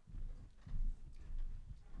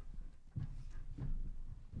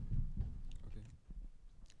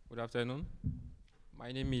 Good afternoon.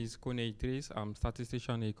 My name is Kone Idris. I'm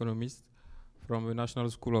statistician economist from the National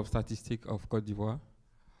School of Statistics of Côte d'Ivoire.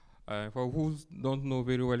 For who don't know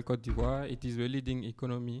very well Côte d'Ivoire, it is the leading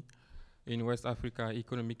economy in West Africa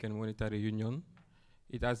Economic and Monetary Union.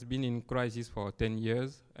 It has been in crisis for 10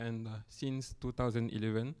 years, and since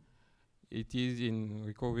 2011, it is in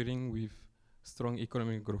recovering with strong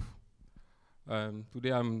economic growth.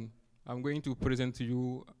 Today, I'm going to present to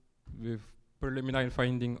you the preliminary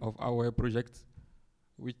finding of our project,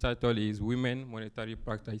 which title is Women, Monetary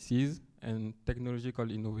Practices, and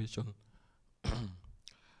Technological Innovation.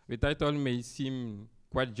 The title may seem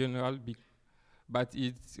quite general, but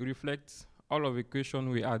it reflects all of the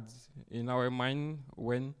questions we had in our mind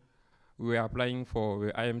when we were applying for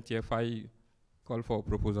the IMTFI call for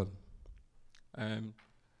proposal.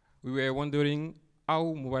 We were wondering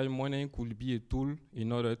how mobile money could be a tool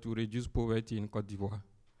in order to reduce poverty in Côte d'Ivoire.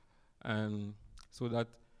 So that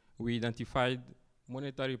we identified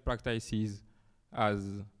monetary practices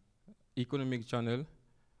as economic channel,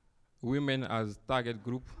 women as target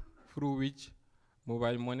group through which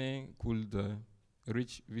mobile money could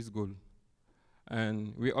reach this goal.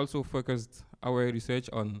 And we also focused our research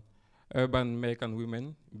on urban American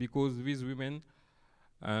women because these women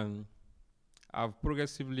have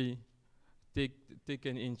progressively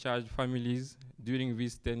taken in charge families during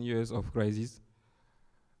these 10 years of crisis.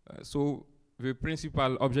 So the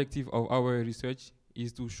principal objective of our research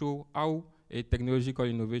is to show how a technological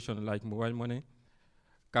innovation like mobile money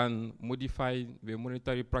can modify the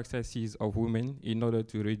monetary practices of women in order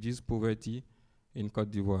to reduce poverty in Côte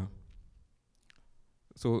d'Ivoire.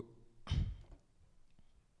 So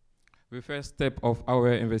the first step of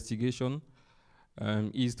our investigation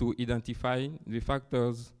is to identify the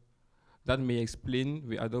factors that may explain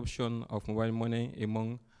the adoption of mobile money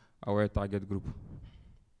among our target group.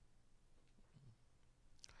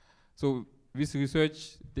 So this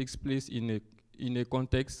research takes place in a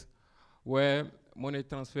context where money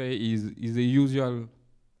transfer is a usual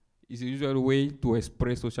way to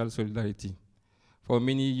express social solidarity. For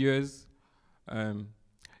many years,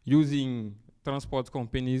 using transport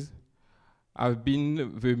companies have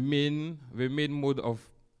been the main mode of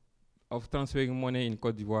transferring money in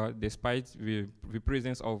Côte d'Ivoire, despite the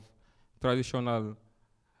presence of traditional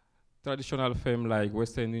firms like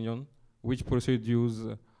Western Union, which procedures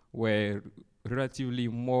were relatively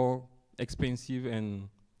more expensive and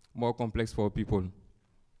more complex for people.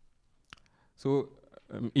 So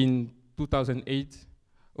in 2008,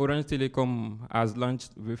 Orange Telecom has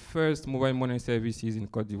launched the first mobile money services in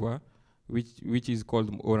Côte d'Ivoire, which is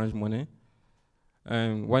called Orange Money.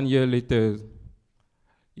 And 1 year later,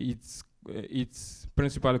 its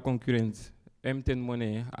principal concurrent, M10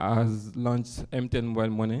 Money, has launched M10 Mobile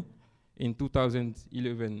Money. In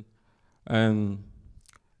 2011,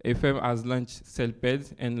 a firm has launched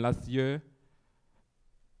Cellped, and last year,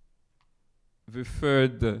 the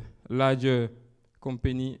third larger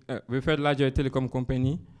telecom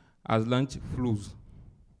company has launched Flows.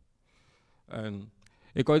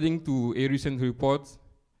 According to a recent report,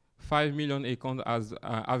 5 million accounts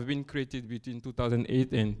have been created between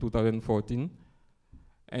 2008 and 2014,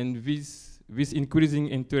 and this increasing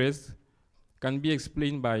interest can be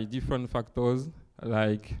explained by different factors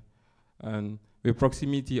like the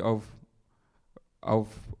proximity of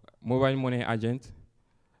mobile money agent,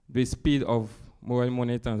 the speed of mobile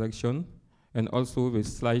money transaction, and also the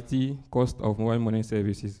slightly cost of mobile money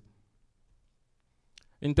services.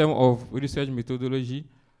 In terms of research methodology,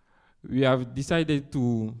 we have decided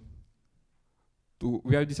to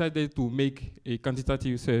make a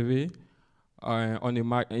quantitative survey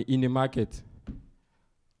in a market.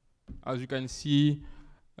 As you can see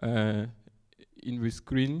in the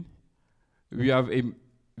screen, we have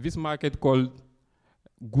this market called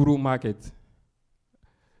Guru Market.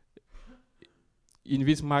 In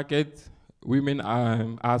this market, women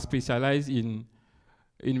are specialized in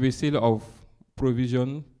the sale of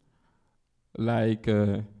provision like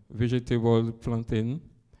vegetable, plantain,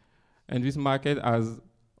 and this market has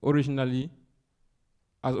originally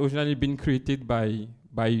been created by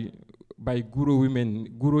Guru women.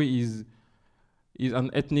 Guru is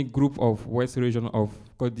an ethnic group of west region of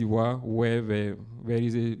Côte d'Ivoire where there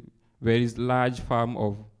is large farm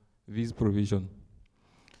of this provision.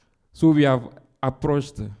 So we have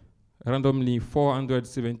approached randomly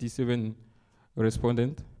 477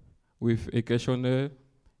 respondents with a questionnaire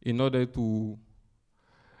in order to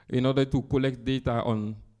collect data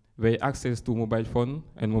on their access to mobile phone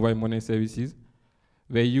and mobile money services,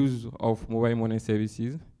 their use of mobile money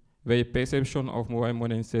services, their perception of mobile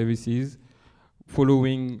money services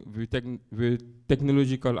following the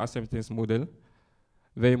technological acceptance model,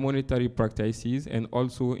 their monetary practices, and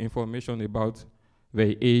also information about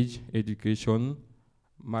their age, education,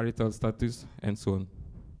 marital status, and so on.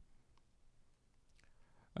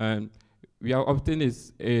 And we have obtained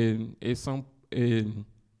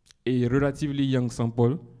a relatively young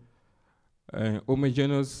sample,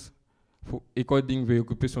 homogeneous according the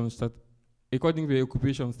occupation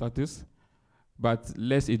status, but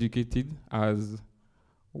less educated, as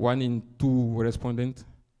 1 in 2 respondents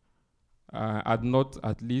had not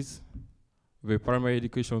at least the primary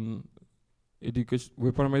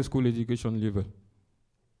primary school education level.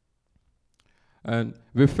 And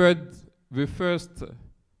the first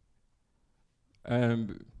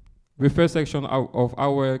section of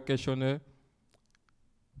our questionnaire,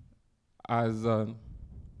 as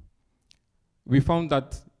we found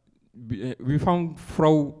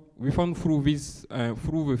through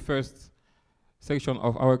the first section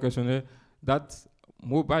of our questionnaire that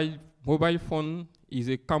mobile phone is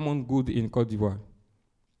a common good in Côte d'Ivoire,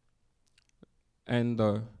 and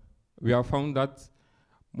we have found that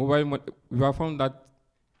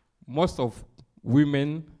most of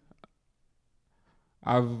women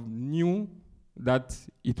have knew that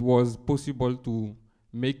it was possible to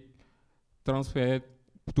make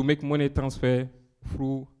money transfer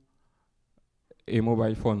through a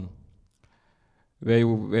mobile phone. They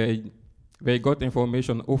got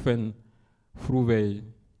information often through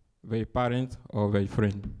their parent or their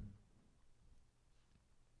friend.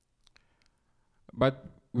 But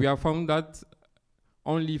we have found that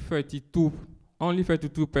only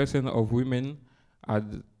 32% of women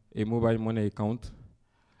had a mobile money account.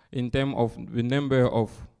 In terms of the number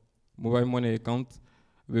of mobile money accounts,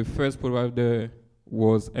 the first provider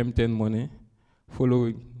was M10 Money,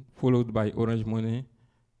 followed by Orange Money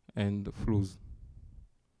and Flows.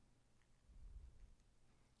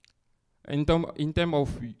 In terms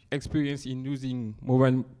of experience in using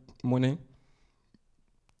mobile money,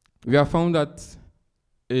 we have found that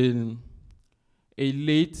a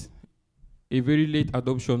very late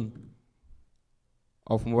adoption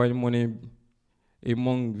of mobile money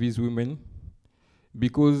among these women,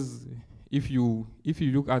 because if you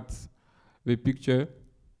look at the picture,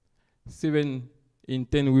 7 in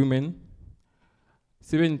 10 women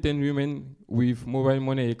with mobile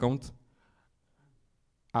money accounts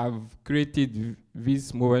have created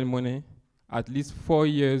this mobile money at least 4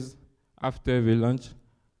 years after the launch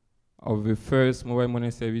of the first mobile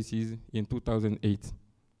money services in 2008.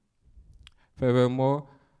 Furthermore,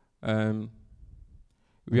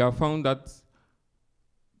 we have found that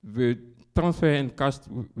the transfer and cash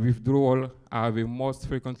withdrawal are the most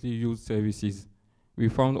frequently used services. We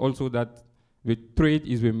found also that the trade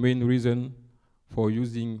is the main reason for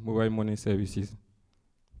using mobile money services.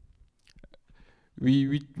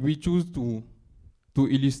 We choose to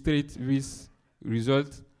illustrate this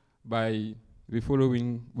result by the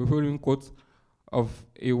following quote of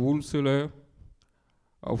a wholesaler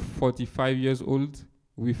of 45 years old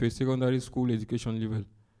with a secondary school education level.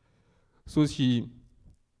 So she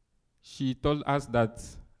told us that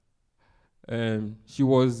she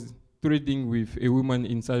was trading with a woman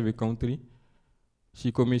inside the country.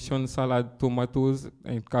 She commissioned salad, tomatoes,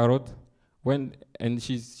 and carrot. And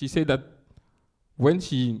she said that when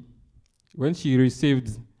she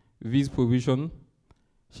received this provision,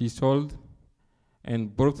 she sold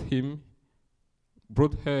and brought her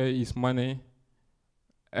money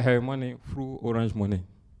through Orange Money.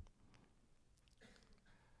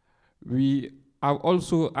 We have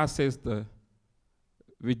also assessed the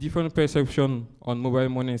different perception on mobile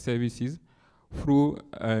money services through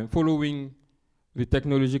following the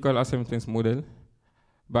technological acceptance model,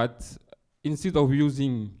 but instead of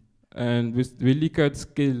using the Likert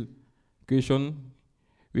scale question,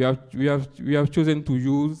 we have chosen to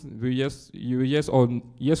use the yes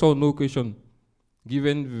or no question,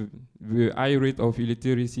 given the high rate of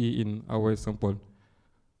illiteracy in our sample.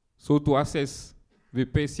 So to assess the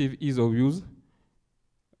passive ease of use,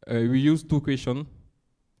 we use two questions.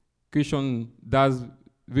 Question: does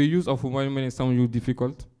the use of mobile money sound you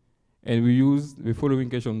difficult? And we use the following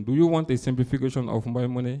question: do you want a simplification of mobile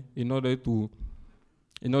money in order to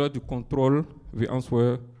control the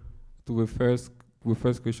answer to the first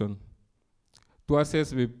question? To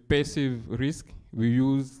assess the passive risk, we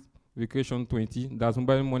use the question 20: does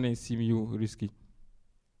mobile money seem you risky?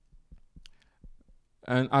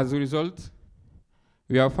 And as a result,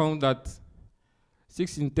 we have found that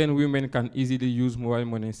 6 in 10 women can easily use mobile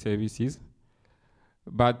money services,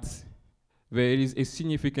 but there is a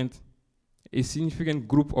significant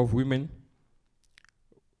group of women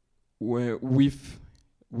with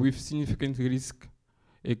significant risk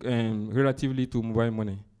relatively to mobile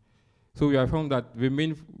money. So we have found that the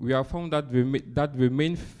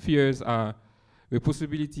main fears are the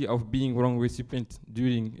possibility of being wrong recipient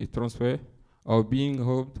during a transfer, or being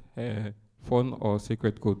robbed phone or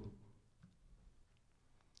secret code.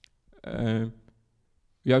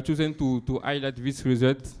 We have chosen to highlight this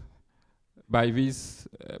result by this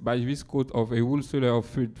quote of a wholesaler of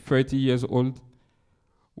 30 years old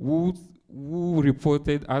who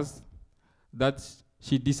reported us that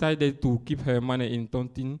she decided to keep her money in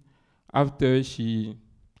Tontine after she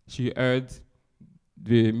heard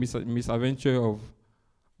the misadventure of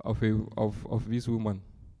this woman.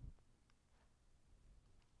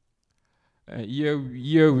 Here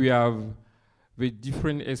we have the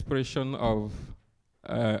different expression of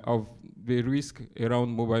the risk around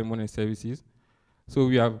mobile money services. So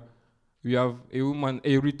we have a woman,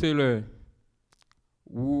 a retailer,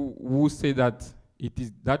 who say that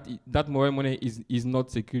that mobile money is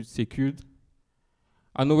not secured.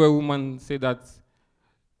 Another woman said that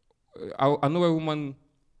another woman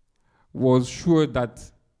was sure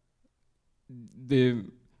that the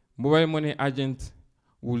mobile money agent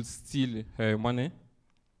will steal her money.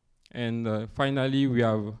 And finally, we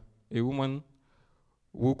have a woman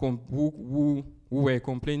who were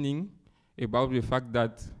complaining about the fact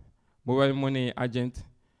that mobile money agent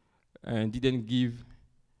didn't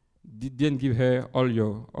give her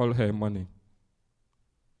all her money.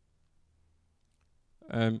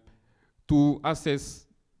 To assess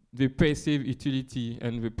the passive utility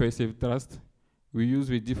and the passive trust, we use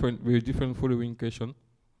the different following question.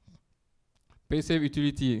 Passive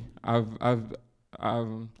utility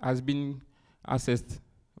has been assessed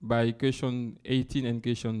by question 18 and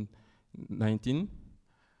question 19,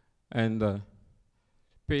 and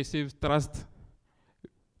passive trust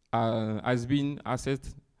has been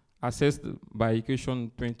assessed by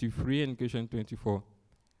question 23 and question 24.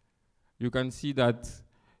 You can see that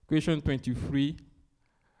question 23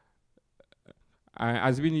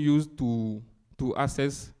 has been used to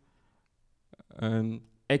assess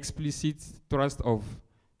explicit trust of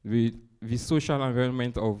the social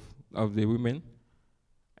environment of the women,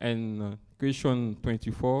 and question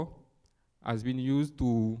 24 has been used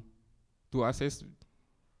to assess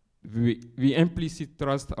the implicit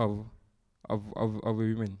trust of the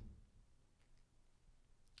women.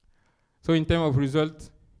 So in terms of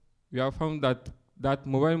results, we have found that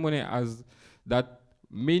mobile money that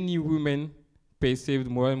many women perceived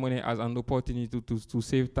mobile money as an opportunity to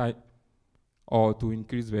save time or to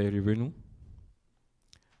increase their revenue.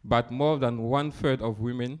 But more than 1/3 of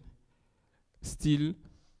women still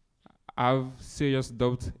have serious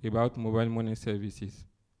doubts about mobile money services.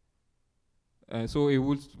 So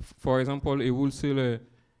for example, a wholesaler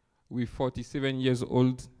with 47 years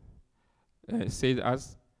old said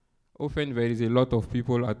as, often there is a lot of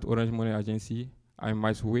people at Orange Money Agency, I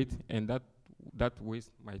must wait, and that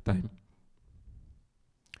wastes my time.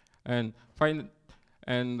 And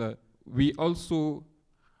we also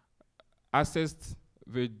assessed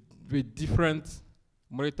the different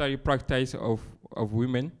monetary practice of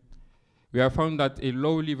women. We have found that a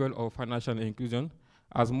low level of financial inclusion,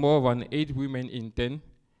 as more than 8 women in 10,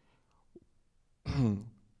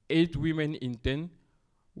 8 women in 10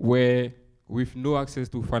 were with no access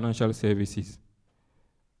to financial services.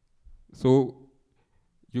 So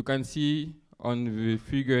you can see on the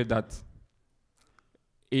figure that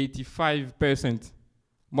 85%,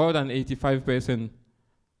 more than 85%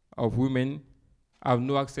 of women have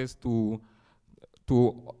no access to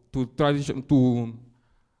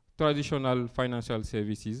traditional financial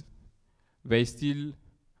services. They still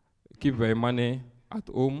keep their money at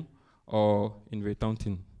home or in the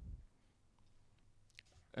accounting.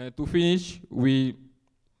 To finish, we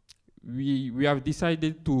have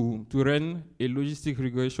decided to run a logistic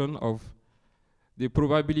regression of the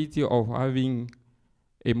probability of having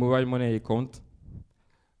a mobile money account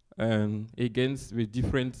against the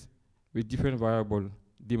different variable,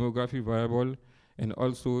 demographic variable, and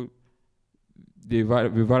also the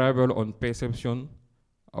variable on perception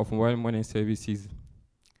of mobile money services.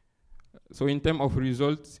 So in terms of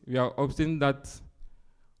results, we have obtained that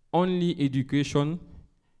only education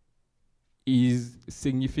is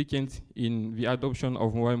significant in the adoption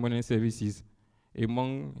of mobile money services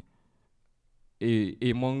among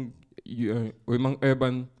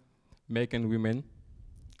urban men and women.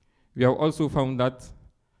 We have also found that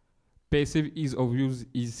perceived ease of use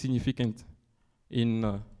is significant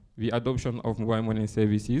in the adoption of mobile money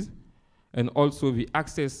services, and also the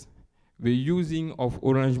using of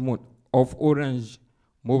Orange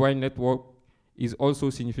mobile network is also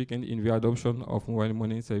significant in the adoption of mobile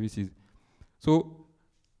money services. So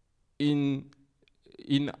in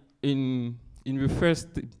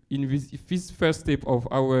this first step of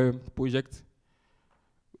our project,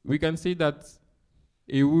 we can say that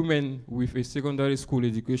a woman with a secondary school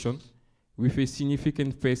education, with a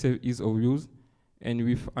significant perceived ease of use, and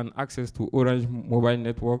with an access to Orange mobile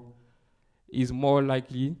network, is more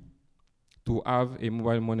likely to have a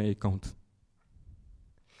mobile money account.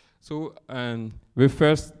 So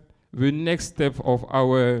the next step of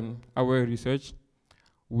our research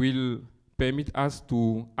will permit us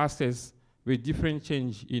to assess the different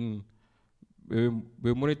change in the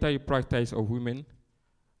monetary practice of women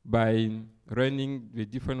by running the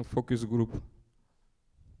different focus group.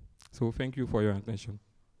 So thank you for your attention.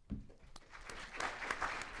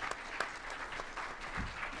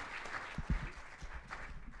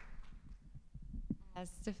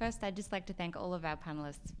 So first, I'd just like to thank all of our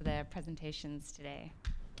panelists for their presentations today.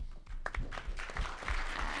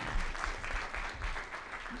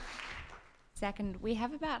 Second, we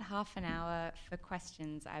have about half an hour for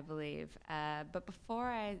questions, I believe. But before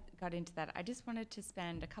I got into that, I just wanted to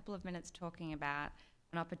spend a couple of minutes talking about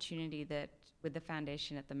an opportunity that with the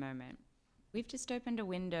foundation at the moment. We've just opened a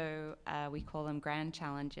window, we call them grand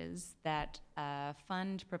challenges, that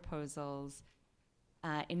fund proposals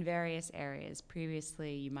in various areas.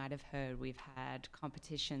 Previously, you might have heard we've had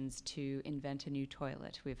competitions to invent a new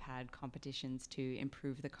toilet. We've had competitions to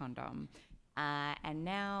improve the condom. And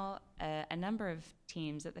now a number of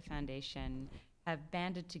teams at the foundation have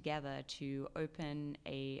banded together to open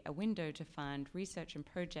a window to fund research and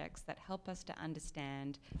projects that help us to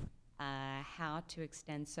understand how to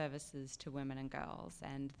extend services to women and girls.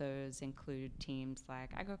 And those include teams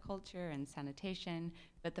like agriculture and sanitation,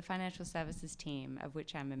 but the financial services team, of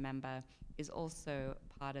which I'm a member, is also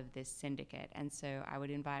part of this syndicate. And so I would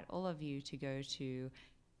invite all of you to go to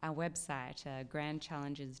our website,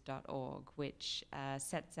 grandchallenges.org, which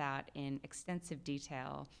sets out in extensive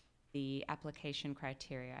detail the application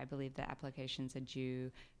criteria. I believe the applications are due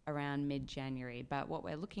around mid-January. But what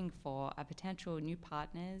we're looking for are potential new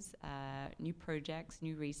partners, new projects,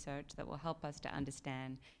 new research that will help us to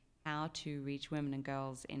understand how to reach women and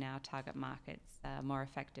girls in our target markets more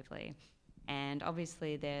effectively. And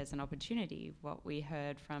obviously there's an opportunity. What we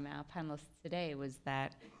heard from our panelists today was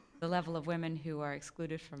that the level of women who are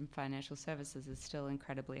excluded from financial services is still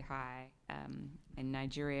incredibly high. In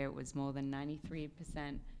Nigeria, it was more than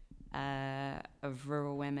 93% of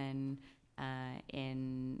rural women.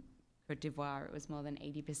 In Cote d'Ivoire, it was more than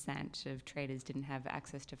 80% of traders didn't have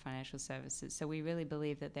access to financial services. So we really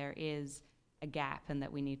believe that there is a gap and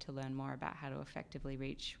that we need to learn more about how to effectively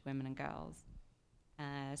reach women and girls.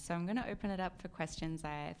 So I'm going to open it up for questions.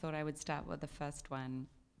 I thought I would start with the first one,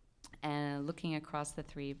 looking across the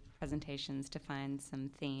three presentations to find some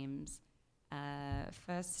themes.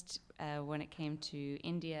 First, when it came to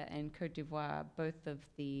India and Cote d'Ivoire, both of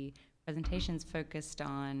the presentations focused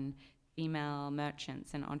on female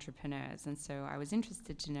merchants and entrepreneurs. And so I was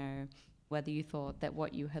interested to know whether you thought that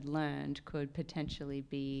what you had learned could potentially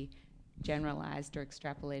be generalized or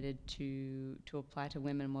extrapolated to apply to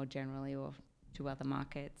women more generally or to other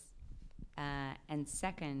markets. And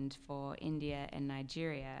second, for India and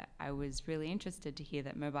Nigeria, I was really interested to hear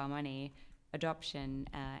that mobile money adoption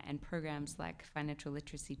and programs like financial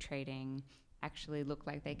literacy trading actually look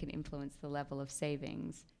like they can influence the level of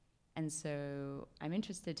savings. And so I'm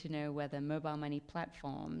interested to know whether mobile money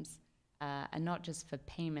platforms are not just for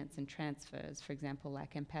payments and transfers, for example,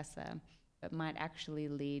 like M-Pesa, but might actually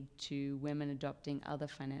lead to women adopting other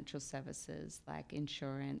financial services like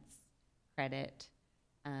insurance, credit,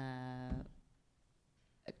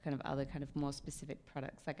 kind of other kind of more specific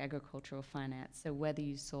products like agricultural finance. So whether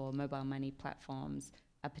you saw mobile money platforms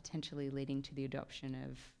are potentially leading to the adoption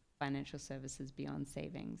of financial services beyond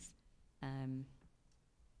savings.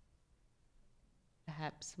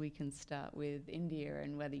 Perhaps we can start with India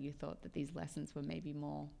and whether you thought that these lessons were maybe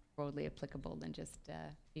more broadly applicable than just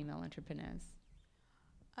female entrepreneurs.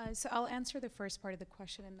 So I'll answer the first part of the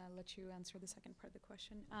question and I'll let you answer the second part of the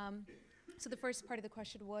question. So the first part of the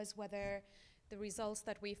question was whether the results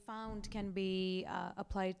that we found can be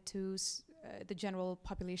applied to the general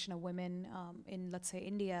population of women in, let's say,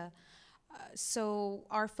 India. So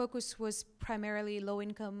our focus was primarily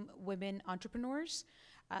low-income women entrepreneurs,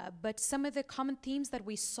 but some of the common themes that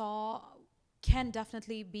we saw can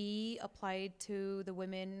definitely be applied to the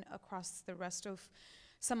women across the rest of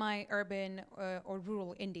semi-urban or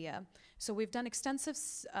rural India. So we've done extensive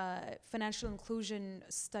financial inclusion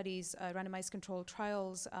studies, randomized controlled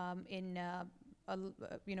trials in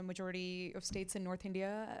majority of states in North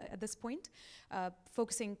India at this point,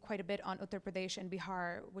 focusing quite a bit on Uttar Pradesh and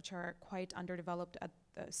Bihar, which are quite underdeveloped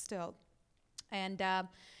still. And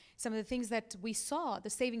some of the things that we saw,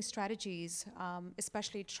 the saving strategies,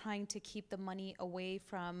 especially trying to keep the money away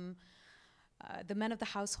from the men of the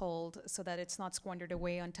household so that it's not squandered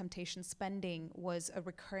away on temptation spending, was a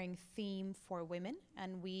recurring theme for women.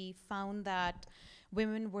 And we found that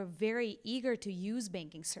women were very eager to use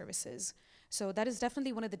banking services. So that is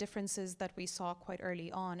definitely one of the differences that we saw quite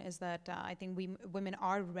early on, is that I think women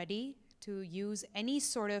are ready to use any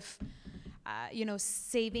sort of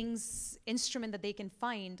savings instrument that they can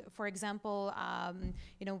find. For example,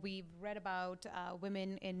 we've read about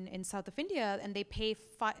women in south of India, and they pay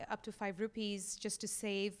up to 5 rupees just to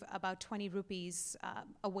save about 20 rupees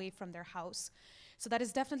away from their house. So that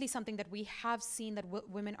is definitely something that we have seen, that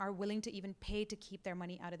women are willing to even pay to keep their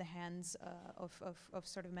money out of the hands of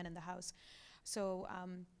sort of men in the house. So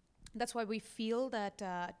that's why we feel that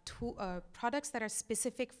products that are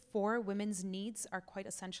specific for women's needs are quite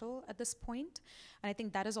essential at this point. And I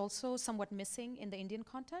think that is also somewhat missing in the Indian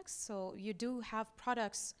context. So you do have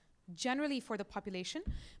products generally for the population,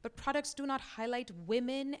 but products do not highlight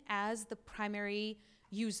women as the primary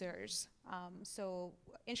users. So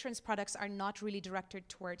insurance products are not really directed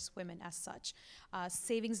towards women as such.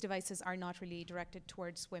 Savings devices are not really directed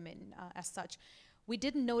towards women as such. We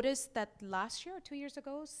did notice that last year or 2 years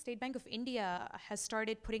ago, State Bank of India has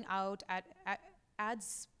started putting out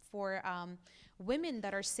ads for women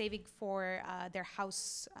that are saving for their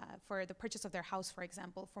house, for the purchase of their house, for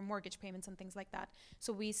example, for mortgage payments and things like that.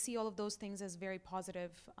 So we see all of those things as very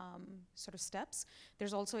positive sort of steps.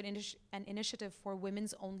 There's also an initiative for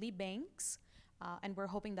women's only banks, and we're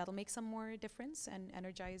hoping that'll make some more difference and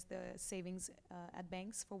energize the savings at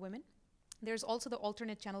banks for women. There's also the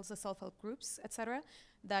alternate channels, the self-help groups, et cetera,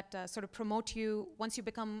 that sort of promote you. Once you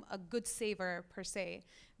become a good saver, per se,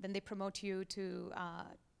 then they promote you to,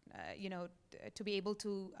 to be able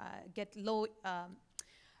to get low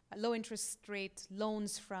interest rate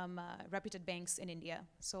loans from reputed banks in India.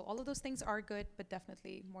 So all of those things are good, but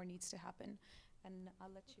definitely more needs to happen. And I'll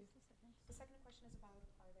let you. The second question is about,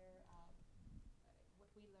 are there, what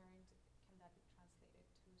we learned, can that be translated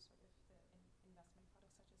to sort of the investment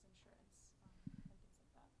products such as insurance and things like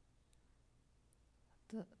that?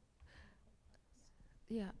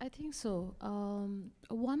 Yeah, I think so.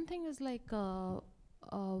 One thing is like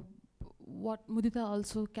what Mudita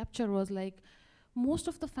also captured was like most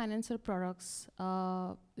of the financial products,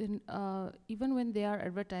 even when they are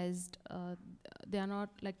advertised, they are not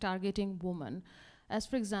like targeting women. As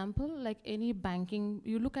for example, like any banking,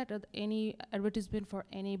 you look at any advertisement for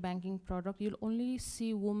any banking product, you'll only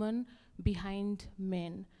see women behind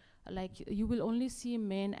men. Like you will only see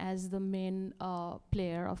men as the main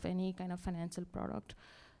player of any kind of financial product.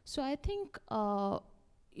 So I think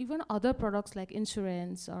even other products like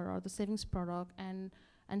insurance or the savings product, and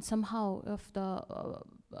somehow if the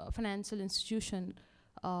financial institution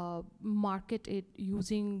market it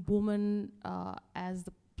using women as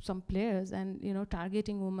some players and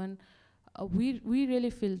targeting women, we really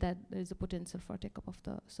feel that there is a potential for take up of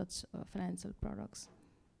such financial products.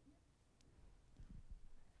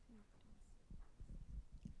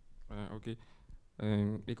 Okay.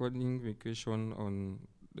 Regarding the question on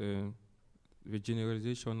the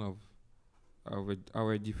generalization of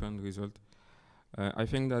our different results, I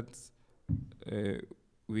think that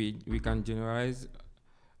we can generalize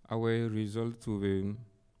our result to the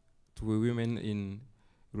women in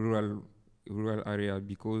rural area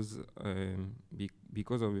because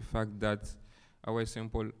of the fact that our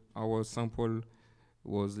sample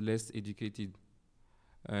was less educated.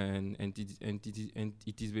 And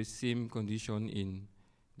it is the same condition in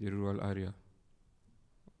the rural area.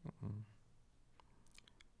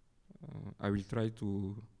 I will try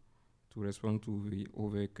to respond to the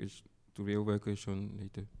other question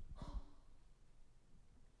later.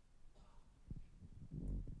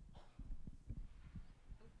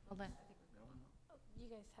 Hold on. You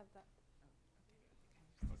guys have that.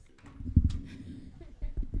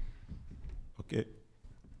 Okay.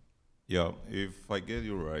 Yeah, if I get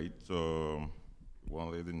you right,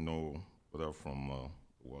 one lady know whether from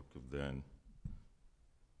work you've done,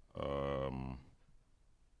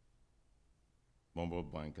 mobile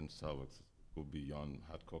banking services go beyond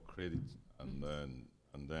hardcore credit and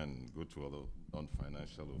then go to other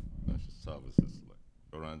non-financial or financial services like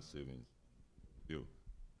insurance, savings.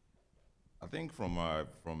 I think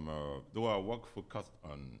though our work focused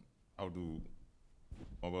on how do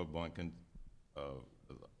mobile banking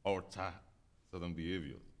alter certain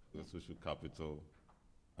behaviors, the social capital,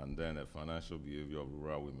 and then a financial behavior of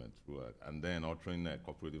rural women through and then altering a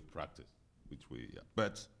cooperative practice, which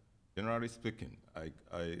but generally speaking, I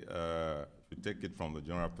should take it from the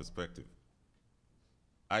general perspective.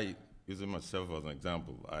 Using myself as an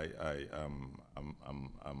example, I'm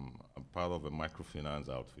part of a microfinance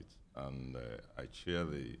outfit, and I chair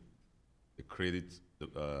the credit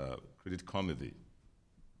committee.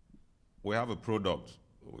 We have a product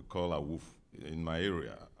we call a WOOF in my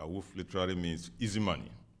area. A WOOF literally means easy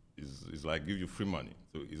money. It's like give you free money.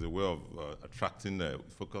 So it's a way of attracting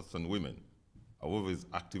focus on women. A WOOF is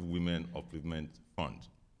Active Women Upliftment Fund.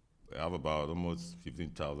 We have about almost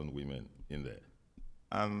 15,000 women in there.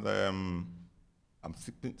 And I'm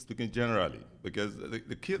speaking generally, because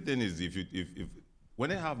the key thing is if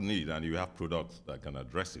when they have need and you have products that can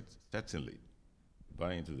address it, certainly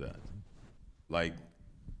buy into that. Like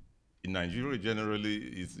in Nigeria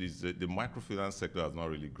generally, the microfinance sector has not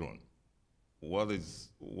really grown. What is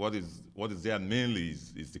there mainly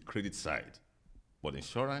is the credit side. But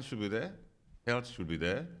insurance should be there, health should be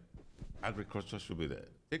there, agriculture should be there.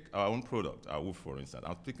 Take our own product, our WOOF for instance.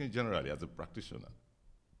 I'm speaking generally as a practitioner.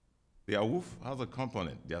 The WOOF has a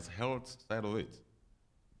component, there's health side of it.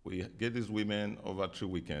 We get these women over 3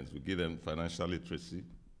 weekends, we give them financial literacy,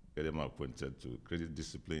 get them acquainted to credit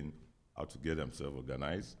discipline, how to get themselves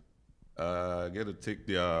organized, get to take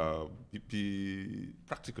their PP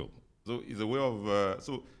practical. So it's a way of,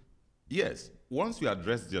 so yes, once you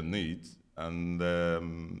address their needs, and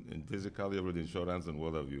basically with insurance and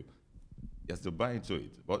what have you, yes, to buy into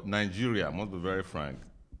it. But Nigeria, I must be very frank,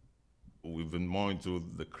 we've been more into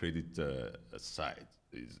the credit side.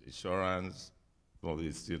 It's insurance, well,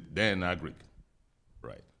 it's still then agri,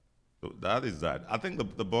 right? So that is that. I think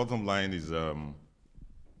the bottom line is if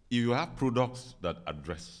you have products that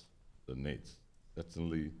address the needs,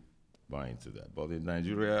 certainly buy into that. But in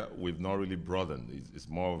Nigeria, we've not really broadened. It's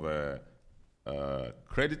more of a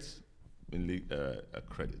credit, mainly a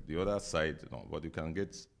credit. The other side, no, but you can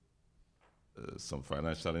get some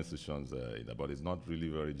financial institutions in there, but it's not really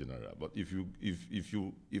very general. But if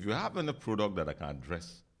you have any product that can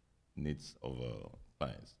address needs of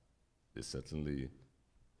clients, they certainly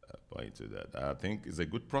buy into that. I think it's a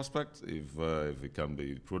good prospect if it can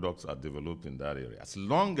be products are developed in that area, as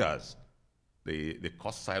long as the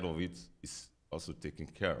cost side of it is also taken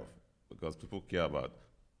care of, because people care about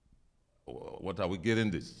what are we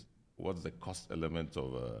getting this? What's the cost element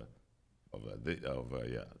of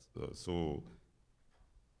yeah. So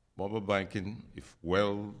mobile banking, if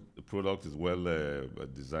the product is well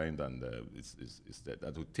designed and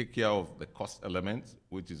that will take care of the cost element,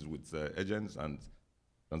 which is with agents and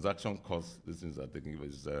transaction costs. These things are taking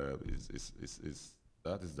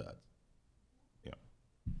that is that. Yeah.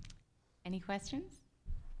 Any questions?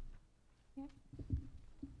 Yeah.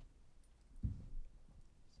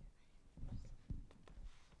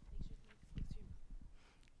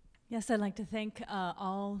 Yes, I'd like to thank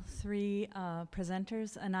all 3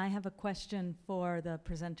 presenters, and I have a question for the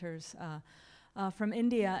presenters from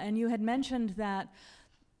India. And you had mentioned that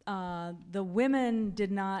the women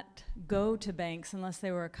did not go to banks unless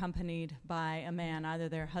they were accompanied by a man, either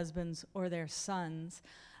their husbands or their sons.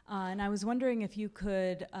 And I was wondering if you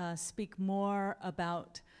could speak more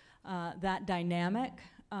about that dynamic.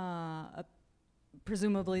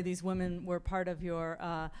 Presumably these women were part of your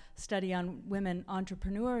study on women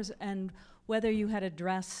entrepreneurs, and whether you had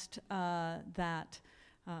addressed that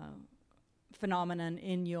phenomenon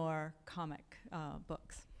in your comic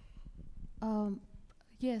books.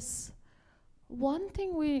 Yes. One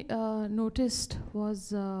thing we noticed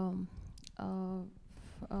was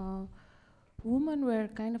women were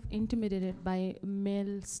kind of intimidated by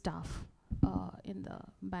male staff in the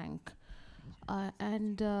bank.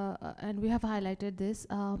 And we have highlighted this.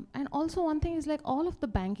 And also one thing is like all of the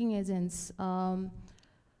banking agents,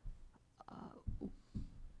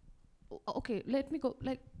 okay, let me go,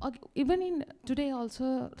 like, even in today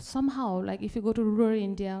also, somehow, like if you go to rural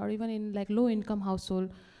India or even in like low income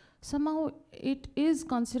household, somehow it is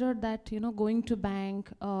considered that, you know, going to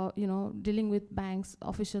bank, you know, dealing with banks,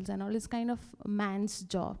 officials and all is kind of man's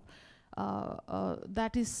job.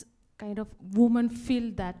 That is kind of, women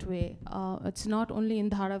feel that way. It's not only in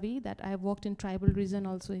Dharavi, that I've worked in tribal region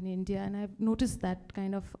also in India, and I've noticed that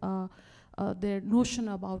kind of their notion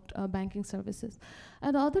about banking services.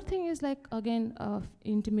 And the other thing is, like, again,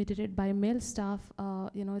 intimidated by male staff.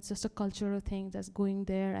 You know, it's just a cultural thing, just going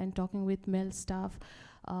there and talking with male staff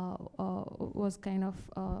was kind of,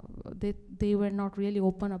 they were not really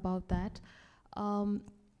open about that.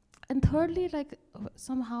 And thirdly, like,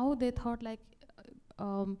 somehow they thought, like,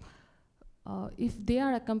 if they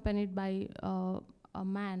are accompanied by a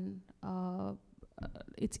man,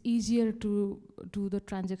 it's easier to do the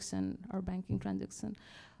transaction or banking transaction.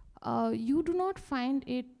 You do not find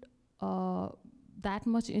it that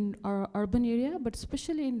much in our urban area, but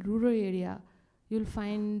especially in rural area, you'll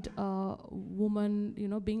find women, you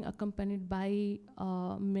know, being accompanied by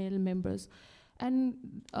male members. And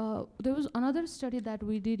there was another study that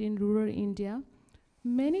we did in rural India.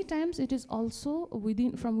 Many times it is also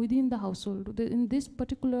from within the household. In this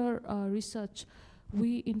particular research,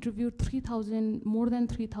 we interviewed more than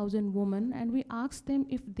 3,000 women, and we asked them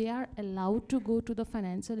if they are allowed to go to the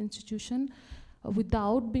financial institution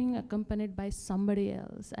without being accompanied by somebody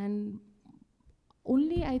else. And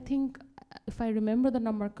only, I think, if I remember the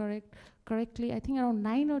number correctly, I think around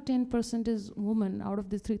 9 or 10% is women out of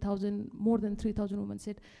the 3,000, more than 3,000 women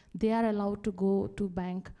said they are allowed to go to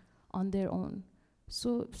bank on their own.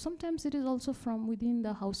 So sometimes it is also from within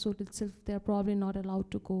the household itself, they're probably not allowed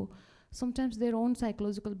to go. Sometimes their own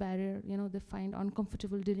psychological barrier, you know, they find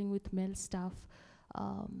uncomfortable dealing with male staff,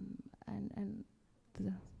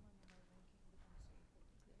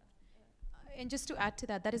 And just to add to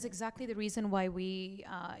that, that is exactly the reason why we,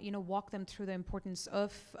 you know, walk them through the importance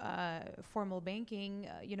of formal banking,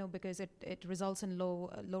 you know, because it results in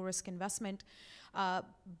low risk investment.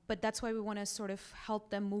 But that's why we want to sort of help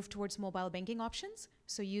them move towards mobile banking options.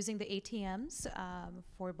 So using the ATMs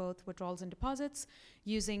for both withdrawals and deposits,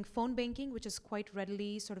 using phone banking, which is quite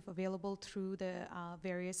readily sort of available through the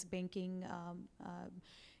various banking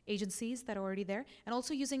agencies that are already there, and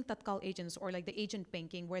also using Tatkal agents, or like the agent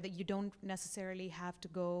banking, where that you don't necessarily have to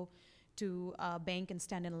go to a bank and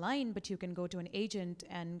stand in line, but you can go to an agent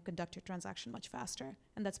and conduct your transaction much faster.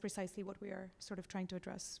 And that's precisely what we are sort of trying to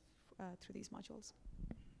address through these modules.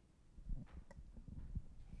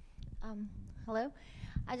 Hello.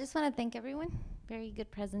 I just want to thank everyone. Very good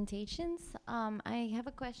presentations. I have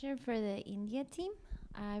a question for the India team.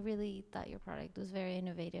 I really thought your product was very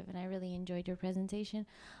innovative, and I really enjoyed your presentation.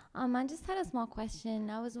 I just had a small question.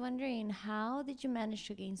 I was wondering, how did you manage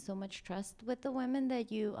to gain so much trust with the women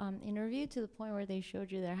that you interviewed, to the point where they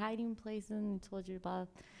showed you their hiding places and told you about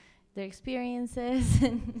their experiences?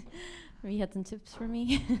 And maybe you had some tips for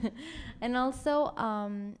me. And also,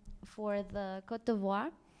 for the Côte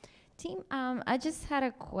d'Ivoire team, I just had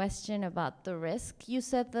a question about the risk. You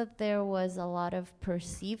said that there was a lot of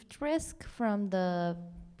perceived risk from the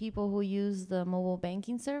people who use the mobile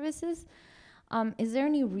banking services. Is there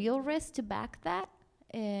any real risk to back that?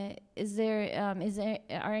 Are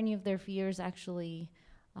any of their fears actually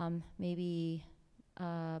maybe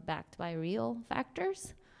backed by real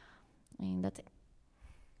factors? I mean, that's it.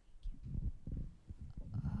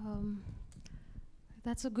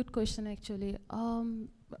 That's a good question, actually.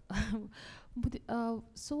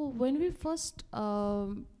 So when we first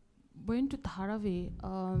went to Dharavi,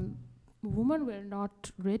 women were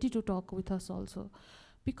not ready to talk with us also,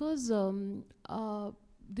 because some of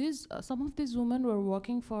these women were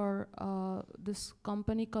working for this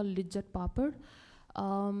company called Lijjat Papad,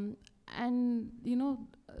 and you know,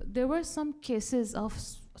 there were some cases of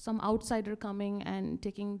some outsider coming and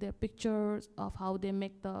taking their pictures of how they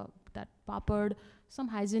make that papad, some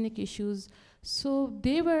hygienic issues. So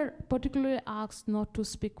they were particularly asked not to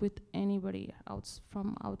speak with anybody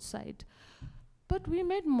from outside. But we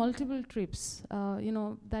made multiple trips. You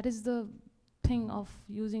know, that is the thing of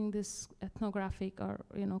using this ethnographic or,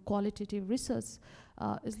 you know, qualitative research.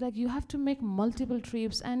 It's like you have to make multiple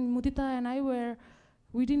trips. And Mudita and I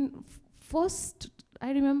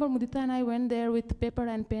I remember Mudita and I went there with paper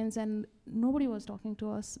and pens, and nobody was talking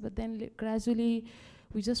to us. But then gradually,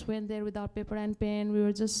 we just went there without paper and pen. We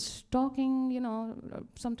were just talking, you know,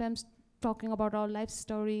 sometimes talking about our life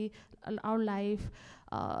story, our life,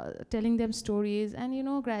 telling them stories, and, you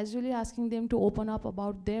know, gradually asking them to open up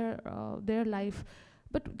about their life.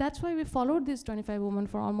 But that's why we followed these 25 women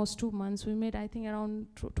for almost 2 months. We made, I think, around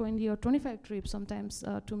 20 or 25 trips sometimes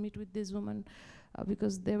to meet with these women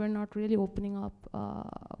because they were not really opening up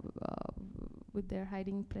with their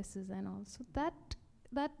hiding places and all. So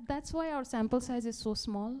that's why our sample size is so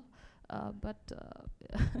small. We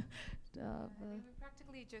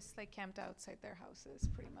practically just like camped outside their houses,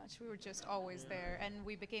 pretty much. We were just always there, and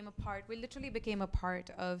we literally became a part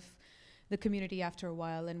of the community after a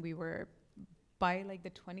while, and we were, by like the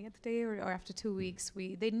 20th day or after 2 weeks,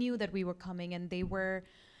 they knew that we were coming, and they were,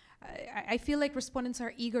 I feel like respondents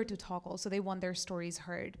are eager to talk also. They want their stories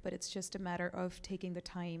heard, but it's just a matter of taking the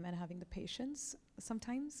time and having the patience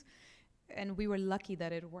sometimes. And we were lucky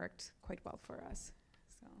that it worked quite well for us.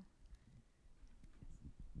 So.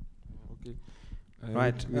 Okay.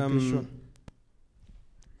 Right.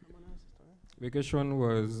 Vacation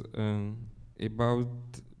was about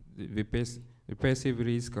the perceived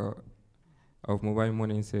risk of mobile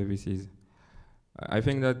money services. I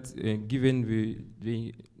think that given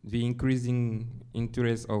the increasing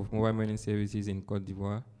interest of mobile money services in Côte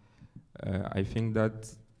d'Ivoire, I think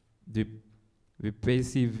that the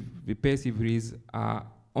perceived risks are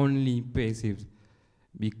only perceived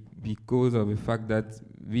because of the fact that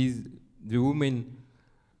the women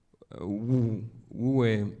who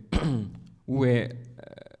were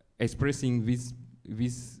expressing this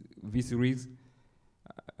risk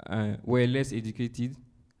were less educated,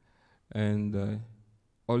 and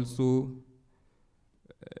also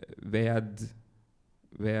they had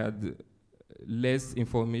less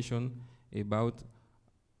information about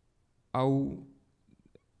how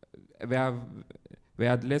they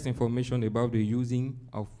had less information about the using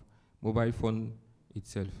of mobile phone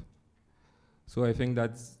itself. So I think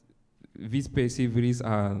that these perceived risks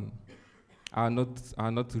are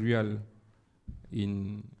not real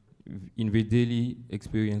in the daily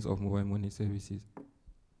experience of mobile money services.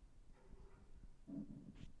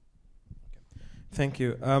 Thank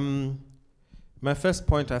you. My first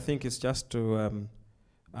point, I think, is just to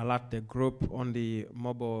alert the group on the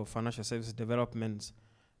mobile financial services developments,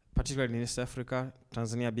 particularly in East Africa,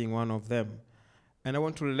 Tanzania being one of them. And I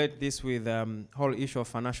want to relate this with whole issue of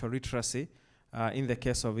financial literacy in the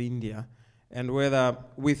case of India, and whether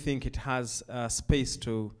we think it has space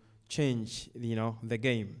to change, the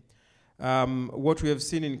game. What we have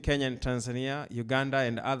seen in Kenya and Tanzania, Uganda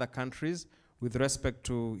and other countries with respect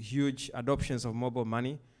to huge adoptions of mobile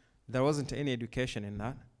money, there wasn't any education in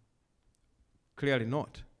that. Clearly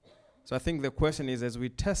not. So I think the question is, as we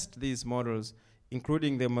test these models,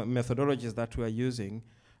 including the methodologies that we are using,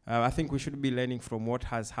 I think we should be learning from what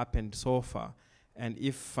has happened so far, and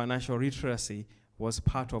if financial literacy was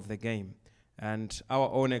part of the game. And our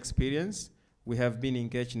own experience, we have been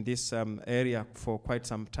engaged in this area for quite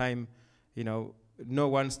some time. No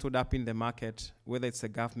one stood up in the market, whether it's the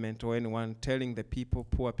government or anyone, telling the people,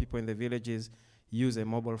 poor people in the villages, use a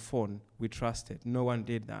mobile phone. We trust it. No one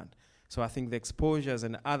did that. So I think the exposures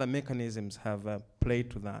and other mechanisms have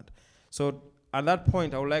played to that. So at that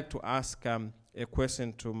point, I would like to ask a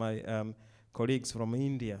question to my colleagues from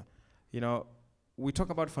India. We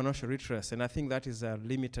talk about financial literacy, and I think that is a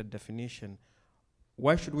limited definition.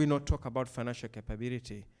 Why should we not talk about financial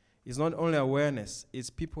capability? It's not only awareness,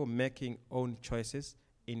 it's people making own choices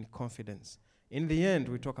in confidence. In the end,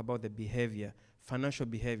 we talk about the behavior, financial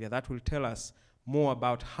behavior, that will tell us more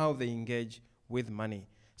about how they engage with money.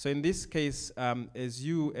 So in this case, as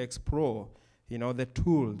you explore, the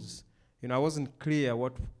tools, I wasn't clear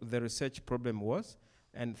what the research problem was,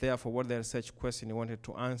 and therefore what the research question you wanted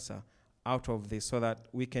to answer out of this, so that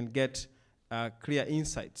we can get clear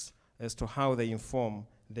insights as to how they inform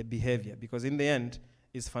the behavior. Because in the end,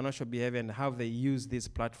 it's financial behavior and how they use these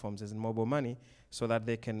platforms as in mobile money so that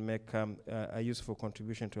they can make a useful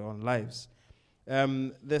contribution to our own lives.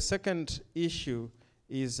 The second issue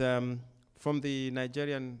is from the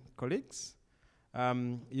Nigerian colleagues.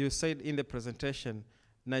 You said in the presentation,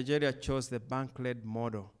 Nigeria chose the bank-led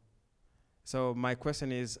model. So my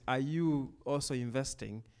question is, are you also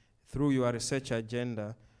investing through your research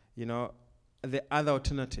agenda, the other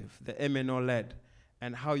alternative, the MNO-led,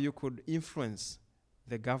 and how you could influence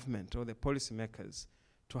the government or the policymakers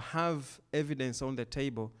to have evidence on the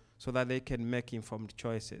table so that they can make informed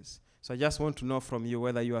choices? So I just want to know from you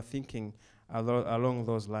whether you are thinking along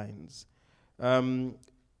those lines.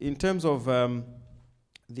 In terms of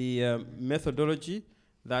the methodology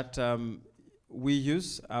that we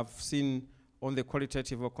use, I've seen on the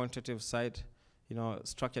qualitative or quantitative side,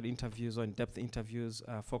 structured interviews or in-depth interviews,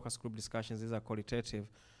 focus group discussions, these are qualitative.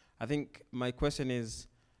 I think my question is,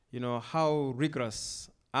 how rigorous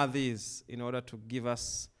are these in order to give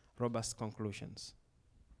us robust conclusions?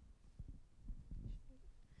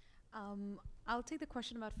 I'll take the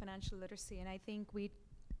question about financial literacy, and I think we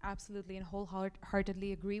absolutely and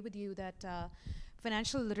wholeheartedly agree with you that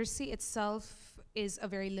financial literacy itself is a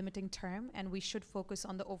very limiting term, and we should focus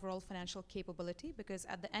on the overall financial capability, because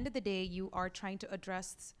at the end of the day, you are trying to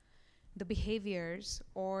address the behaviors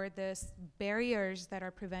or the barriers that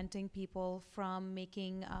are preventing people from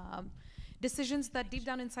making decisions that deep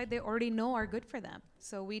down inside they already know are good for them.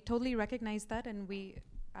 So we totally recognize that, and we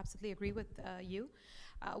absolutely agree with you.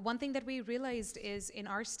 One thing that we realized is in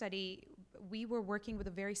our study, we were working with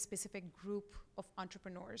a very specific group of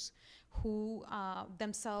entrepreneurs who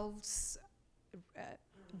themselves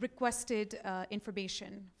requested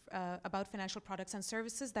information about financial products and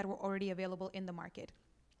services that were already available in the market.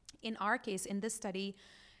 In our case, in this study,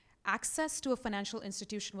 access to a financial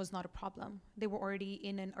institution was not a problem. They were already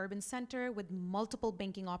in an urban center with multiple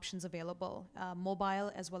banking options available,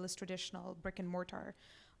 mobile as well as traditional brick and mortar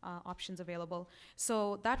options available.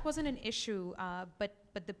 So that wasn't an issue, but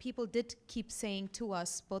the people did keep saying to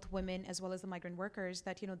us, both women as well as the migrant workers,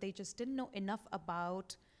 that they just didn't know enough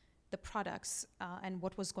about the products and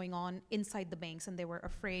what was going on inside the banks, and they were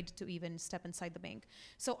afraid to even step inside the bank.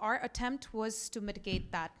 So our attempt was to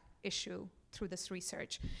mitigate that issue through this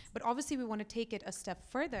research. But obviously we want to take it a step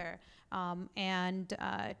further and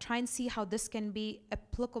try and see how this can be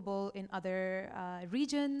applicable in other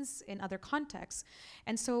regions, in other contexts.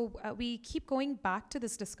 And so we keep going back to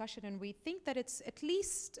this discussion, and we think that it's at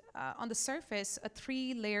least on the surface a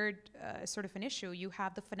three-layered sort of an issue. You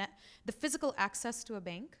have the physical access to a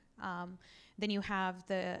bank, then you have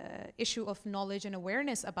the issue of knowledge and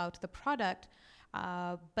awareness about the product,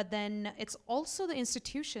 but then it's also the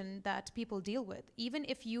institution that people deal with. Even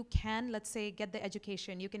if you can, let's say, get the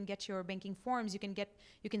education, you can get your banking forms,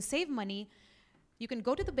 you can save money, you can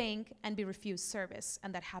go to the bank and be refused service,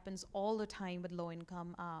 and that happens all the time with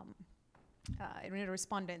low-income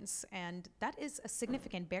respondents, and that is a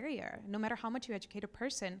significant barrier. No matter how much you educate a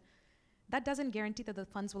person, that doesn't guarantee that the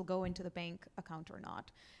funds will go into the bank account or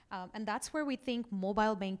not. And that's where we think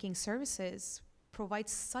mobile banking services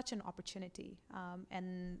provides such an opportunity.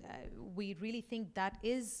 And we really think that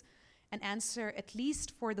is an answer, at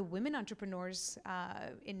least for the women entrepreneurs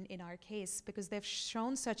in our case, because they've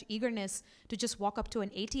shown such eagerness to just walk up to an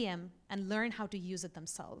ATM and learn how to use it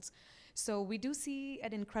themselves. So we do see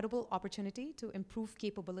an incredible opportunity to improve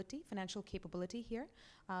capability, financial capability here.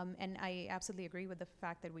 And I absolutely agree with the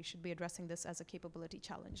fact that we should be addressing this as a capability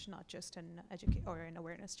challenge, not just an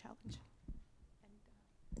awareness challenge.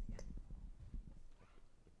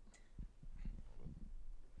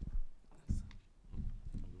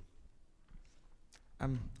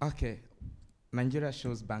 Okay, Nigeria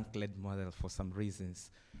shows bank-led model for some reasons.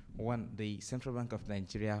 One, the Central Bank of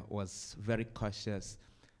Nigeria was very cautious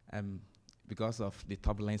because of the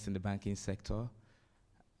turbulence in the banking sector.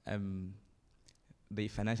 The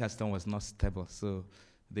financial system was not stable, so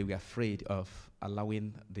they were afraid of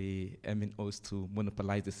allowing the MNOs to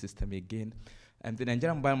monopolize the system again. And the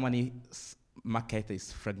Nigerian mobile money market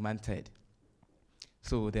is fragmented,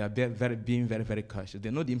 so they are being very cautious. They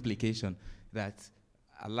know the implication that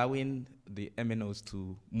allowing the MNOs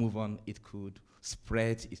to move on, it could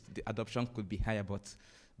spread, the adoption could be higher, but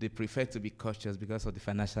they prefer to be cautious because of the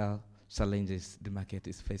financial challenges the market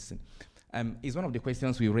is facing. It's one of the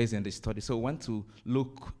questions we raised in the study. So we want to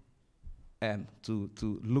look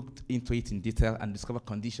look into it in detail and discover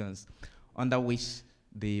conditions under which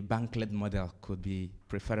the bank-led model could be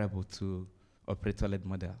preferable to operator-led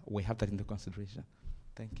model. We have that into consideration.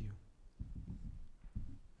 Thank you.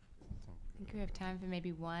 I think we have time for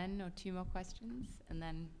maybe one or two more questions, and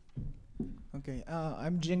then. Okay,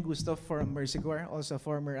 I'm Jing Gustav from Mercy Corps, also a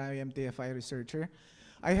former IMTFI researcher.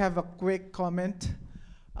 I have a quick comment,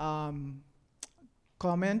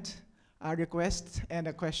 request, and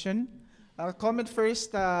a question. Comment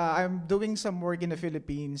first, I'm doing some work in the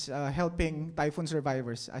Philippines, helping typhoon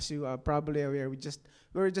survivors. As you are probably aware, we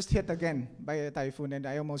were just hit again by a typhoon, and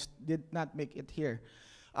I almost did not make it here.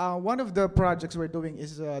 One of the projects we're doing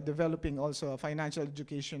is developing also a financial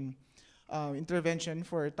education intervention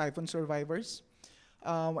for typhoon survivors.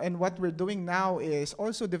 And what we're doing now is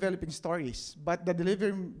also developing stories, but the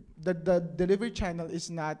delivery channel is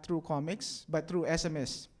not through comics, but through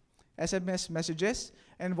SMS messages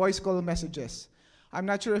and voice call messages. I'm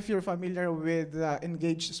not sure if you're familiar with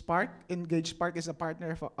Engage Spark. Engage Spark is a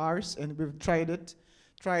partner of ours, and we've tried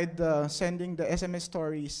sending the SMS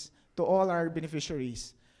stories to all our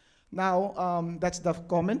beneficiaries. Now, that's the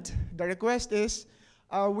comment. The request is,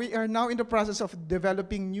 we are now in the process of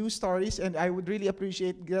developing new stories, and I would really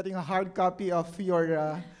appreciate getting a hard copy of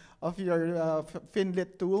your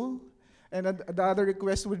Finlit tool. And the other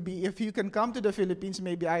request would be, if you can come to the Philippines,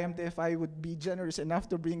 maybe IMTFI would be generous enough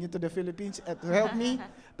to bring you to the Philippines to help me.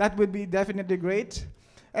 That would be definitely great.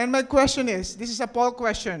 And my question is, this is a poll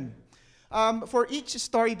question. For each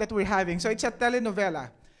story that we're having, so it's a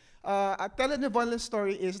telenovela. A telenovela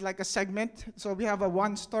story is like a segment. So we have a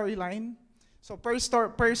one storyline. So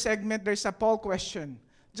per segment, there's a poll question.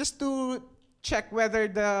 Just to check whether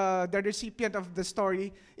the recipient of the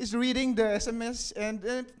story is reading the SMS and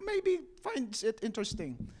maybe finds it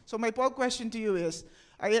interesting. So my poll question to you is,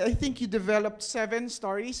 I think you developed 7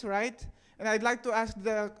 stories, right? And I'd like to ask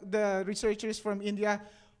the researchers from India,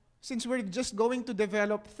 since we're just going to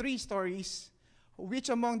develop 3 stories, which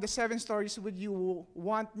among the 7 stories would you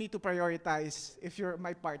want me to prioritize if you're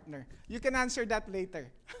my partner? You can answer that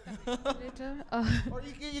later. Later? Or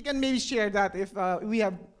you can maybe share that if we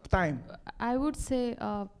have time. I would say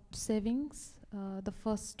savings, the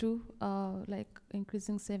first 2, like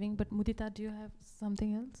increasing saving. But Mudita, do you have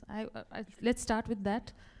something else? Let's start with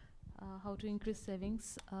that, how to increase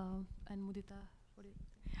savings. And Mudita, what do you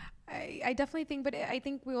I definitely think, but I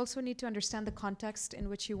think we also need to understand the context in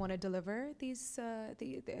which you want to deliver these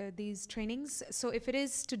trainings. So if it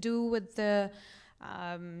is to do with the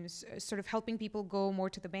sort of helping people go more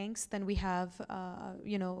to the banks, then we have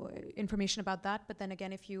information about that. But then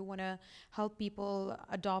again, if you want to help people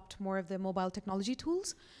adopt more of the mobile technology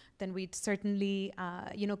tools, then we certainly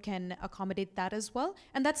can accommodate that as well.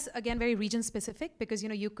 And that's again very region specific, because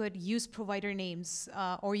you could use provider names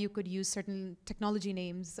or you could use certain technology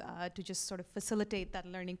names to just sort of facilitate that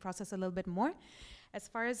learning process a little bit more. As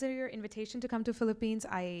far as your invitation to come to Philippines,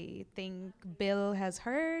 I think Bill has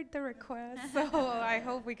heard the request, so I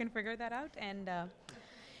hope we can figure that out. And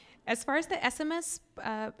as far as the SMS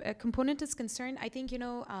component is concerned, I think,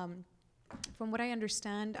 from what I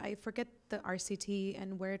understand, I forget the RCT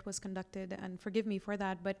and where it was conducted, and forgive me for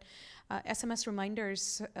that, but SMS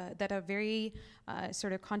reminders that are very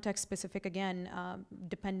sort of context specific, again,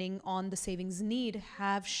 depending on the savings need,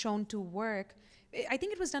 have shown to work. I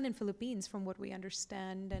think it was done in Philippines from what we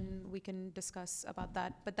understand, and we can discuss about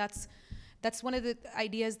that. But that's one of the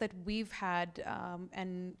ideas that we've had,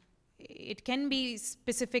 and it can be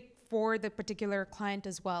specific for the particular client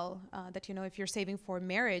as well, that if you're saving for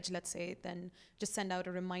marriage, let's say, then just send out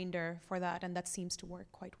a reminder for that, and that seems to work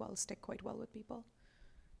quite well, stick quite well with people.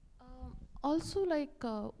 Also, like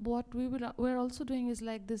what we're also doing is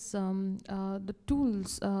like this, the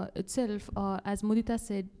tools itself, as Mudita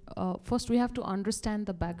said, first we have to understand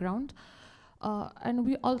the background. And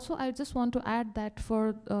we also, I just want to add that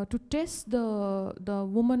for to test the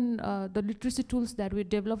woman, the literacy tools that we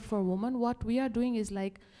develop for women, what we are doing is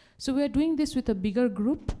like, so we are doing this with a bigger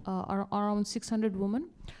group, around 600 women.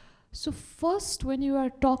 So first, when you are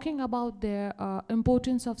talking about the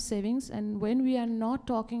importance of savings, and when we are not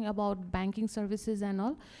talking about banking services and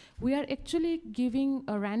all, we are actually giving,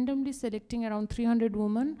 randomly selecting around 300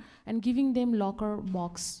 women and giving them locker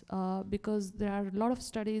box, because there are a lot of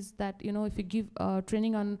studies that, if you give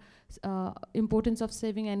training on importance of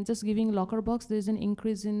saving and just giving locker box, there's an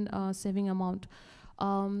increase in saving amount.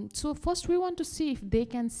 So first we want to see if they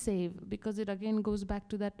can save, because it again goes back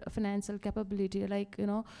to that financial capability, like,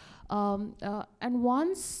 and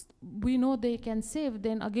once we know they can save,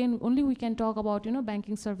 then again only we can talk about,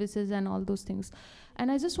 banking services and all those things.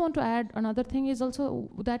 And I just want to add another thing is also,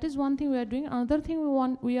 that is one thing we are doing. Another thing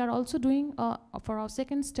we are also doing for our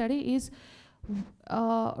second study is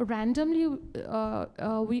randomly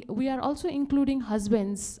we are also including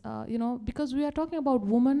husbands, because we are talking about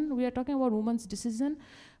women, we are talking about women's decision,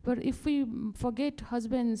 but if we forget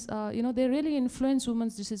husbands, they really influence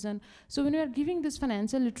women's decision. So when we are giving this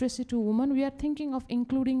financial literacy to women, we are thinking of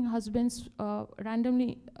including husbands,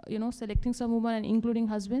 randomly, selecting some women and including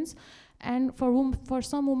husbands, and for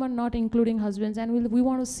some women not including husbands, and we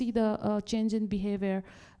want to see the change in behavior.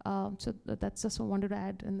 So that's just what I wanted to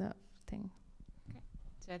add in the thing.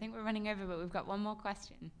 So I think we're running over, but we've got one more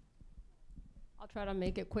question. I'll try to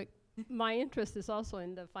make it quick. My interest is also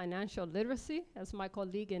in the financial literacy, as my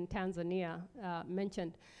colleague in Tanzania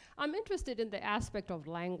mentioned. I'm interested in the aspect of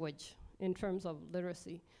language in terms of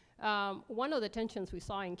literacy. One of the tensions we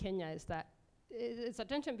saw in Kenya is that it's a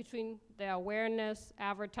tension between the awareness,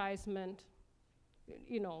 advertisement,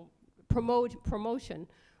 promotion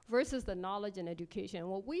versus the knowledge and education.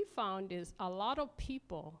 What we found is a lot of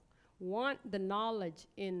people want the knowledge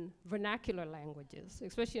in vernacular languages,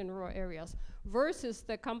 especially in rural areas, versus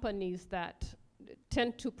the companies that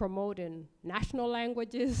tend to promote in national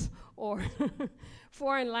languages or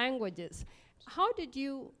foreign languages. How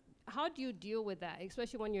how do you deal with that,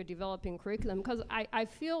 especially when you're developing curriculum? Because I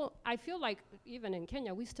feel like even in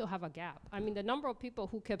Kenya, we still have a gap. I mean, the number of people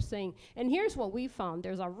who kept saying, and here's what we found,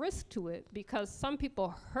 there's a risk to it, because some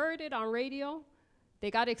people heard it on radio, they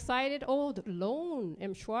got excited, oh, the loan,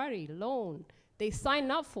 M-Shwari, loan. They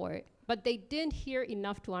signed up for it, but they didn't hear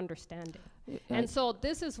enough to understand it. And so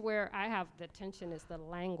this is where I have the tension, is the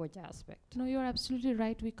language aspect. No, you're absolutely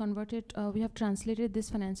right. We converted, we have translated these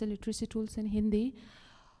financial literacy tools in Hindi.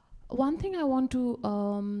 One thing I want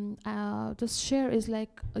to just share is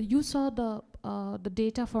like, you saw the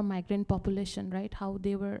data for migrant population, right? How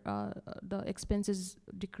they were, the expenses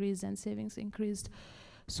decreased and savings increased.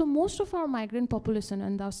 So most of our migrant population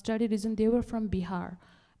and our study region, they were from Bihar.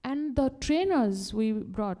 And the trainers we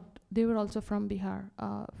brought, they were also from Bihar.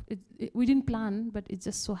 We didn't plan, but it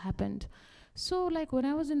just so happened. So like when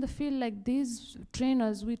I was in the field, like these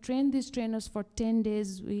trainers, we trained these trainers for 10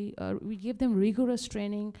 days. We gave them rigorous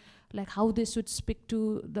training, like how they should speak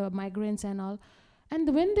to the migrants and all.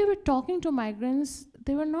 And when they were talking to migrants,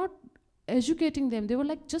 they were not educating them. They were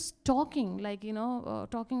like just talking, like, you know,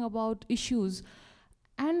 talking about issues.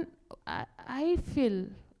 And I feel,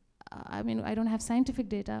 I mean, I don't have scientific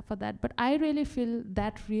data for that, but I really feel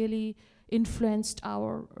that really influenced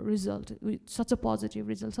our result, such a positive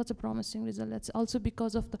result, such a promising result. That's also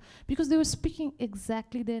because of because they were speaking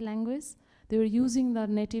exactly their language. They were using the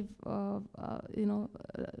native,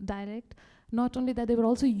 dialect. Not only that, they were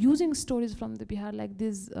also using stories from the Bihar. Like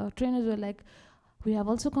these trainers were like, we have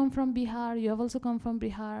also come from Bihar, you have also come from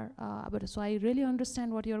Bihar, but so I really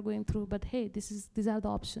understand what you're going through, but hey, these are the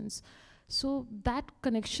options. So that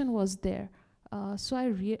connection was there. So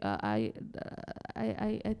I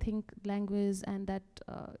think language and that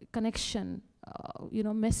connection,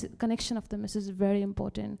 connection of the message is very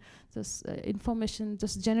important. Just information,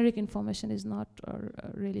 just generic information is not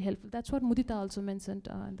really helpful. That's what Mudita also mentioned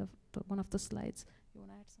in one of the slides. You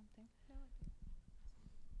want to add something?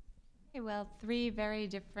 Okay, well, 3 very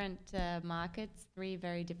different markets, 3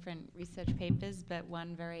 very different research papers, but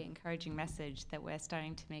one very encouraging message that we're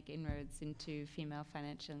starting to make inroads into female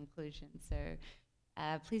financial inclusion. So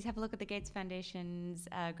please have a look at the Gates Foundation's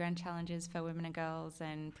Grand Challenges for Women and Girls,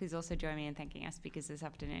 and please also join me in thanking our speakers this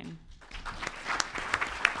afternoon.